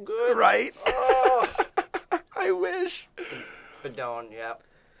 is so good. Right? Oh. I wish. Bedone, yep.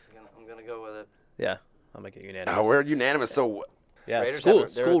 I'm gonna go with it. Yeah, I'll make it unanimous. Oh, we're unanimous. So, yeah, Raiders school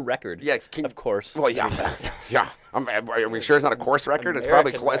have- they're- school record. yeah, of course. Well, yeah, yeah. Are we sure it's not a course record? It's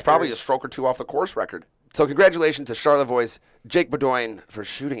American probably record. a stroke or two off the course record. So, congratulations to Charlevoix's Jake Boyne for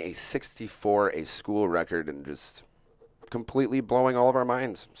shooting a 64, a school record, and just completely blowing all of our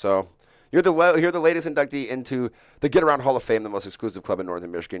minds. So, you're the latest inductee into the Get Around Hall of Fame, the most exclusive club in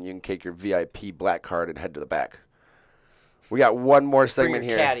Northern Michigan. You can take your VIP black card and head to the back. We got one more Bring segment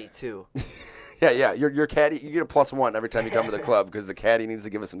your here. caddy too. Yeah. Your caddy, you get a +1 every time you come to the club because the caddy needs to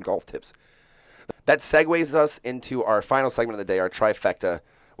give us some golf tips. That segues us into our final segment of the day, our trifecta,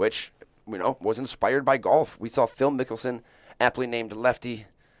 which was inspired by golf. We saw Phil Mickelson, aptly named Lefty,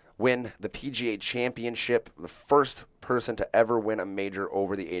 win the PGA Championship, the first person to ever win a major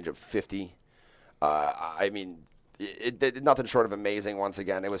over the age of 50. I mean, it did nothing short of amazing once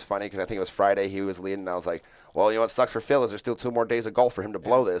again. It was funny because I think it was Friday he was leading, and I was like, well, what sucks for Phil is there's still 2 more days of golf for him to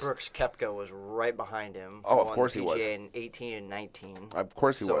blow this. Brooks Koepka was right behind him. Oh, of Won course the he was. PGA in 18 and 19. Of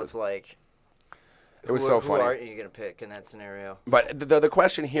course he so was. it's like, It was so funny. Who are you gonna pick in that scenario? But the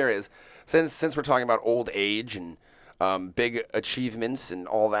question here is, since we're talking about old age and big achievements and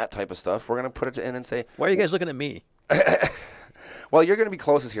all that type of stuff, we're gonna put it in and say, Why are you guys looking at me? well, you're gonna be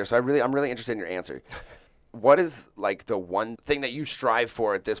closest here, so I'm really interested in your answer. What is like the one thing that you strive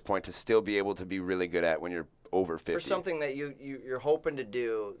for at this point to still be able to be really good at when you're over 50? Or something that you're hoping to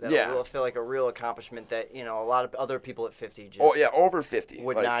do that Yeah. will feel like a real accomplishment that a lot of other people at 50 just over 50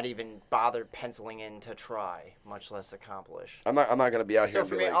 would like, not even bother penciling in to try, much less accomplish. I'm not gonna be out here. So and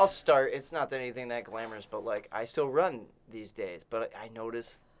for be me, like, I'll start. It's not anything that glamorous, but like I still run these days, but I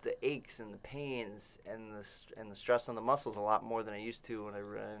notice the aches and the pains and the stress on the muscles a lot more than I used to when I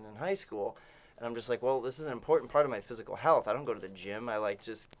ran in high school. And I'm just like, well, this is an important part of my physical health. I don't go to the gym. I like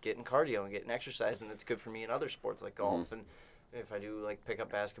just getting cardio and getting exercise, and it's good for me in other sports like golf. And if I do like pick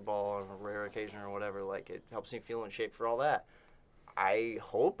up basketball on a rare occasion or whatever, like it helps me feel in shape for all that. I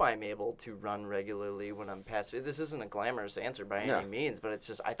hope I'm able to run regularly when I'm past. This isn't a glamorous answer by any means, but it's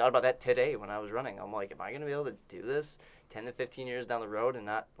just I thought about that today when I was running. I'm like, am I going to be able to do this 10 to 15 years down the road and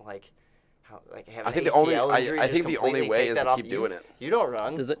not like have I an think the ACL only injury I just think the only completely way take is that to off keep you? doing it. You don't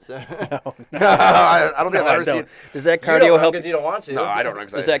run. Does it? So. I don't think I've ever seen. Does that You don't cardio run help? because you don't want to. No, I don't know.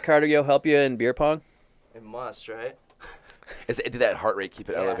 Does that cardio help you in beer pong? It must, right? Did that heart rate keep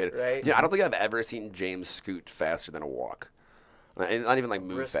it Yeah, elevated? right. Yeah, I don't think I've ever seen James scoot faster than a walk. Not even like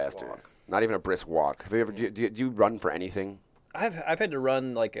move brisk faster. walk. Not even a brisk walk. Have you ever? Do you run for anything? I've had to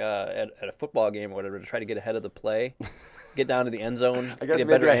run like at a football game or whatever to try to get ahead of the play, get down to the end zone, I guess get a maybe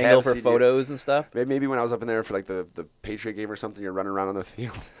better I have angle for seen you. photos and stuff. Maybe when I was up in there for like the Patriot game or something, you're running around on the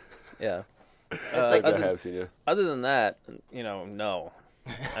field. Yeah. like I have seen you. Other than that, no.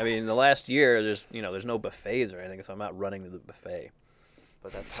 I mean, the last year there's no buffets or anything, so I'm not running to the buffet.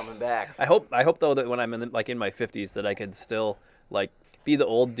 But that's coming back. I hope though that when I'm in my 50s that I could still like be the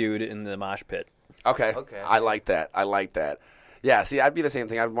old dude in the mosh pit. Okay. Okay. I like that. Yeah. See, I'd be the same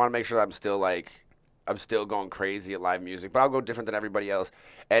thing. I'd want to make sure that I'm still going crazy at live music, but I'll go different than everybody else.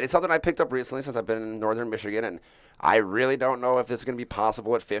 And it's something I picked up recently since I've been in Northern Michigan, and I really don't know if it's going to be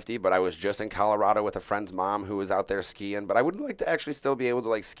possible at 50, but I was just in Colorado with a friend's mom who was out there skiing, but I would like to actually still be able to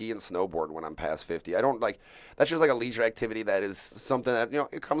like ski and snowboard when I'm past 50. I don't that's just like a leisure activity that is something that,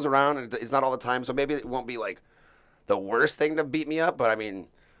 it comes around and it's not all the time, so maybe it won't be like the worst thing to beat me up, but I mean,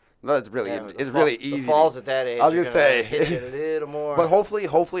 no, it's really really easy. The falls at that age. I was are gonna say, hit you a little more. but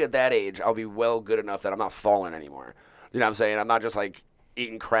hopefully at that age, I'll be well good enough that I'm not falling anymore. You know what I'm saying? I'm not just like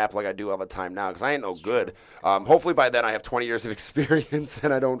eating crap like I do all the time now because I ain't no good. Hopefully by then I have 20 years of experience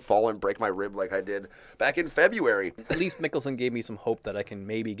and I don't fall and break my rib like I did back in February. At least Mickelson gave me some hope that I can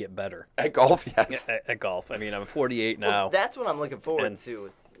maybe get better At golf, yes. at golf. I mean, I'm 48 now. Well, that's what I'm looking forward And- to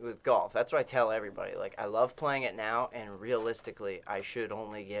with golf. That's what I tell everybody. Like, I love playing it now, and realistically, I should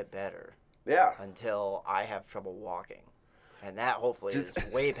only get better Yeah. until I have trouble walking. And that hopefully is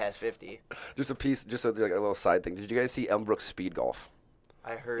way past 50. Just a little side thing. Did you guys see Elmbrook Speed Golf?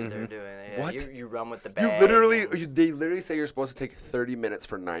 I heard they're doing it. Yeah, What? You run with the You bag. they literally say you're supposed to take 30 minutes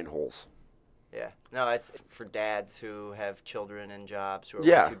for 9 holes. Yeah. No, it's for dads who have children and jobs who are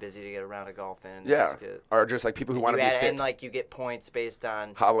Yeah. way too busy to get around to golfing. Yeah. Or just like people who want to be fit. And like you get points based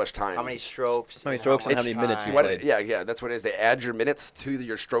on How much time? how many strokes. How many strokes and how many minutes you time. played. Yeah, that's what it is. They add your minutes to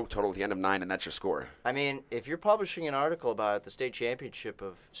your stroke total at the end of 9, and that's your score. I mean, if you're publishing an article about the state championship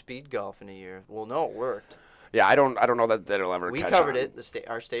of speed golf in a year, well, no, it worked. Yeah, I don't know that it'll ever We catch covered on. it.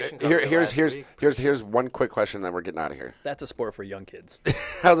 Our station covered it Here's last week. here's one quick question, then we're getting out of here. That's a sport for young kids.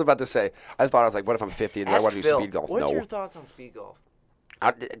 I was about to say, I was like, what if I'm 50 and I Ask want to do Phil, speed golf? what's No. your thoughts on speed golf?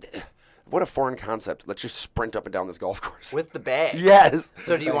 What a foreign concept. Let's just sprint up and down this golf course. With the bag. Yes.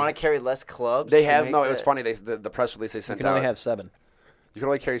 So do you want to carry less clubs? They to have make no. It was that- funny. The press release they You sent can out. only have 7. You can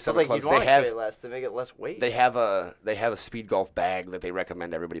only carry But 7 like clubs. you'd want They to have carry less to make it less weight. they have a speed golf bag that they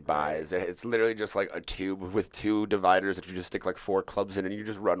recommend everybody buys. It's literally just like a tube with 2 dividers that you just stick like 4 clubs in and you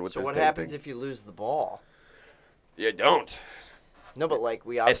just run with So this what damn happens thing. if you lose the ball? You don't. No, but like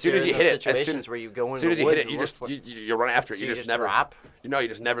we As soon as you obviously hit are in it, those as situations soon where you go into as soon as the you woods hit it, and you look just for- you run after it. So You you just just never drop? You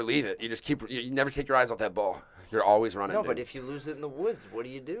never leave it. You just keep you never take your eyes off that ball. You're always running. No, dude. but if you lose it in the woods, what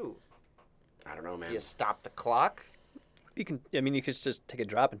do? I don't know, man. Do you stop the clock? You can. I mean, you could just take a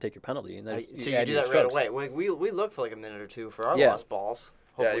drop and take your penalty, and then So you add do your that right strokes. away. We look for like a minute or 2 for our Yeah. lost balls.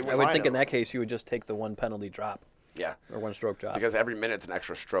 Yeah, Hopefully you we I would find think in them. that case you would just take the 1 penalty drop Yeah, or 1 stroke drop. because every minute's an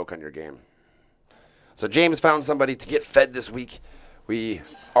extra stroke on your game. So James found somebody to get fed this week. We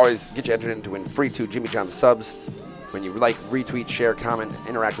always get you entered in to win free 2 Jimmy John subs. When you like, retweet, share, comment,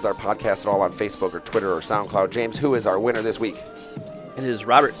 interact with our podcast at all on Facebook or Twitter or SoundCloud. James, who is our winner this week? It is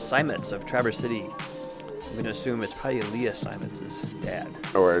Robert Simons of Traverse City. I'm going to assume it's probably Leah Simons' dad.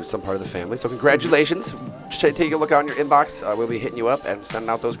 Or some part of the family. So congratulations. Take a look out in your inbox. We'll be hitting you up and sending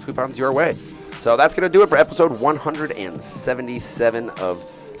out those coupons your way. So that's going to do it for episode 177 of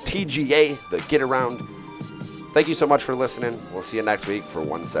TGA, the Get Around. Thank you so much for listening. We'll see you next week for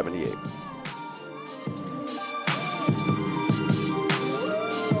 178.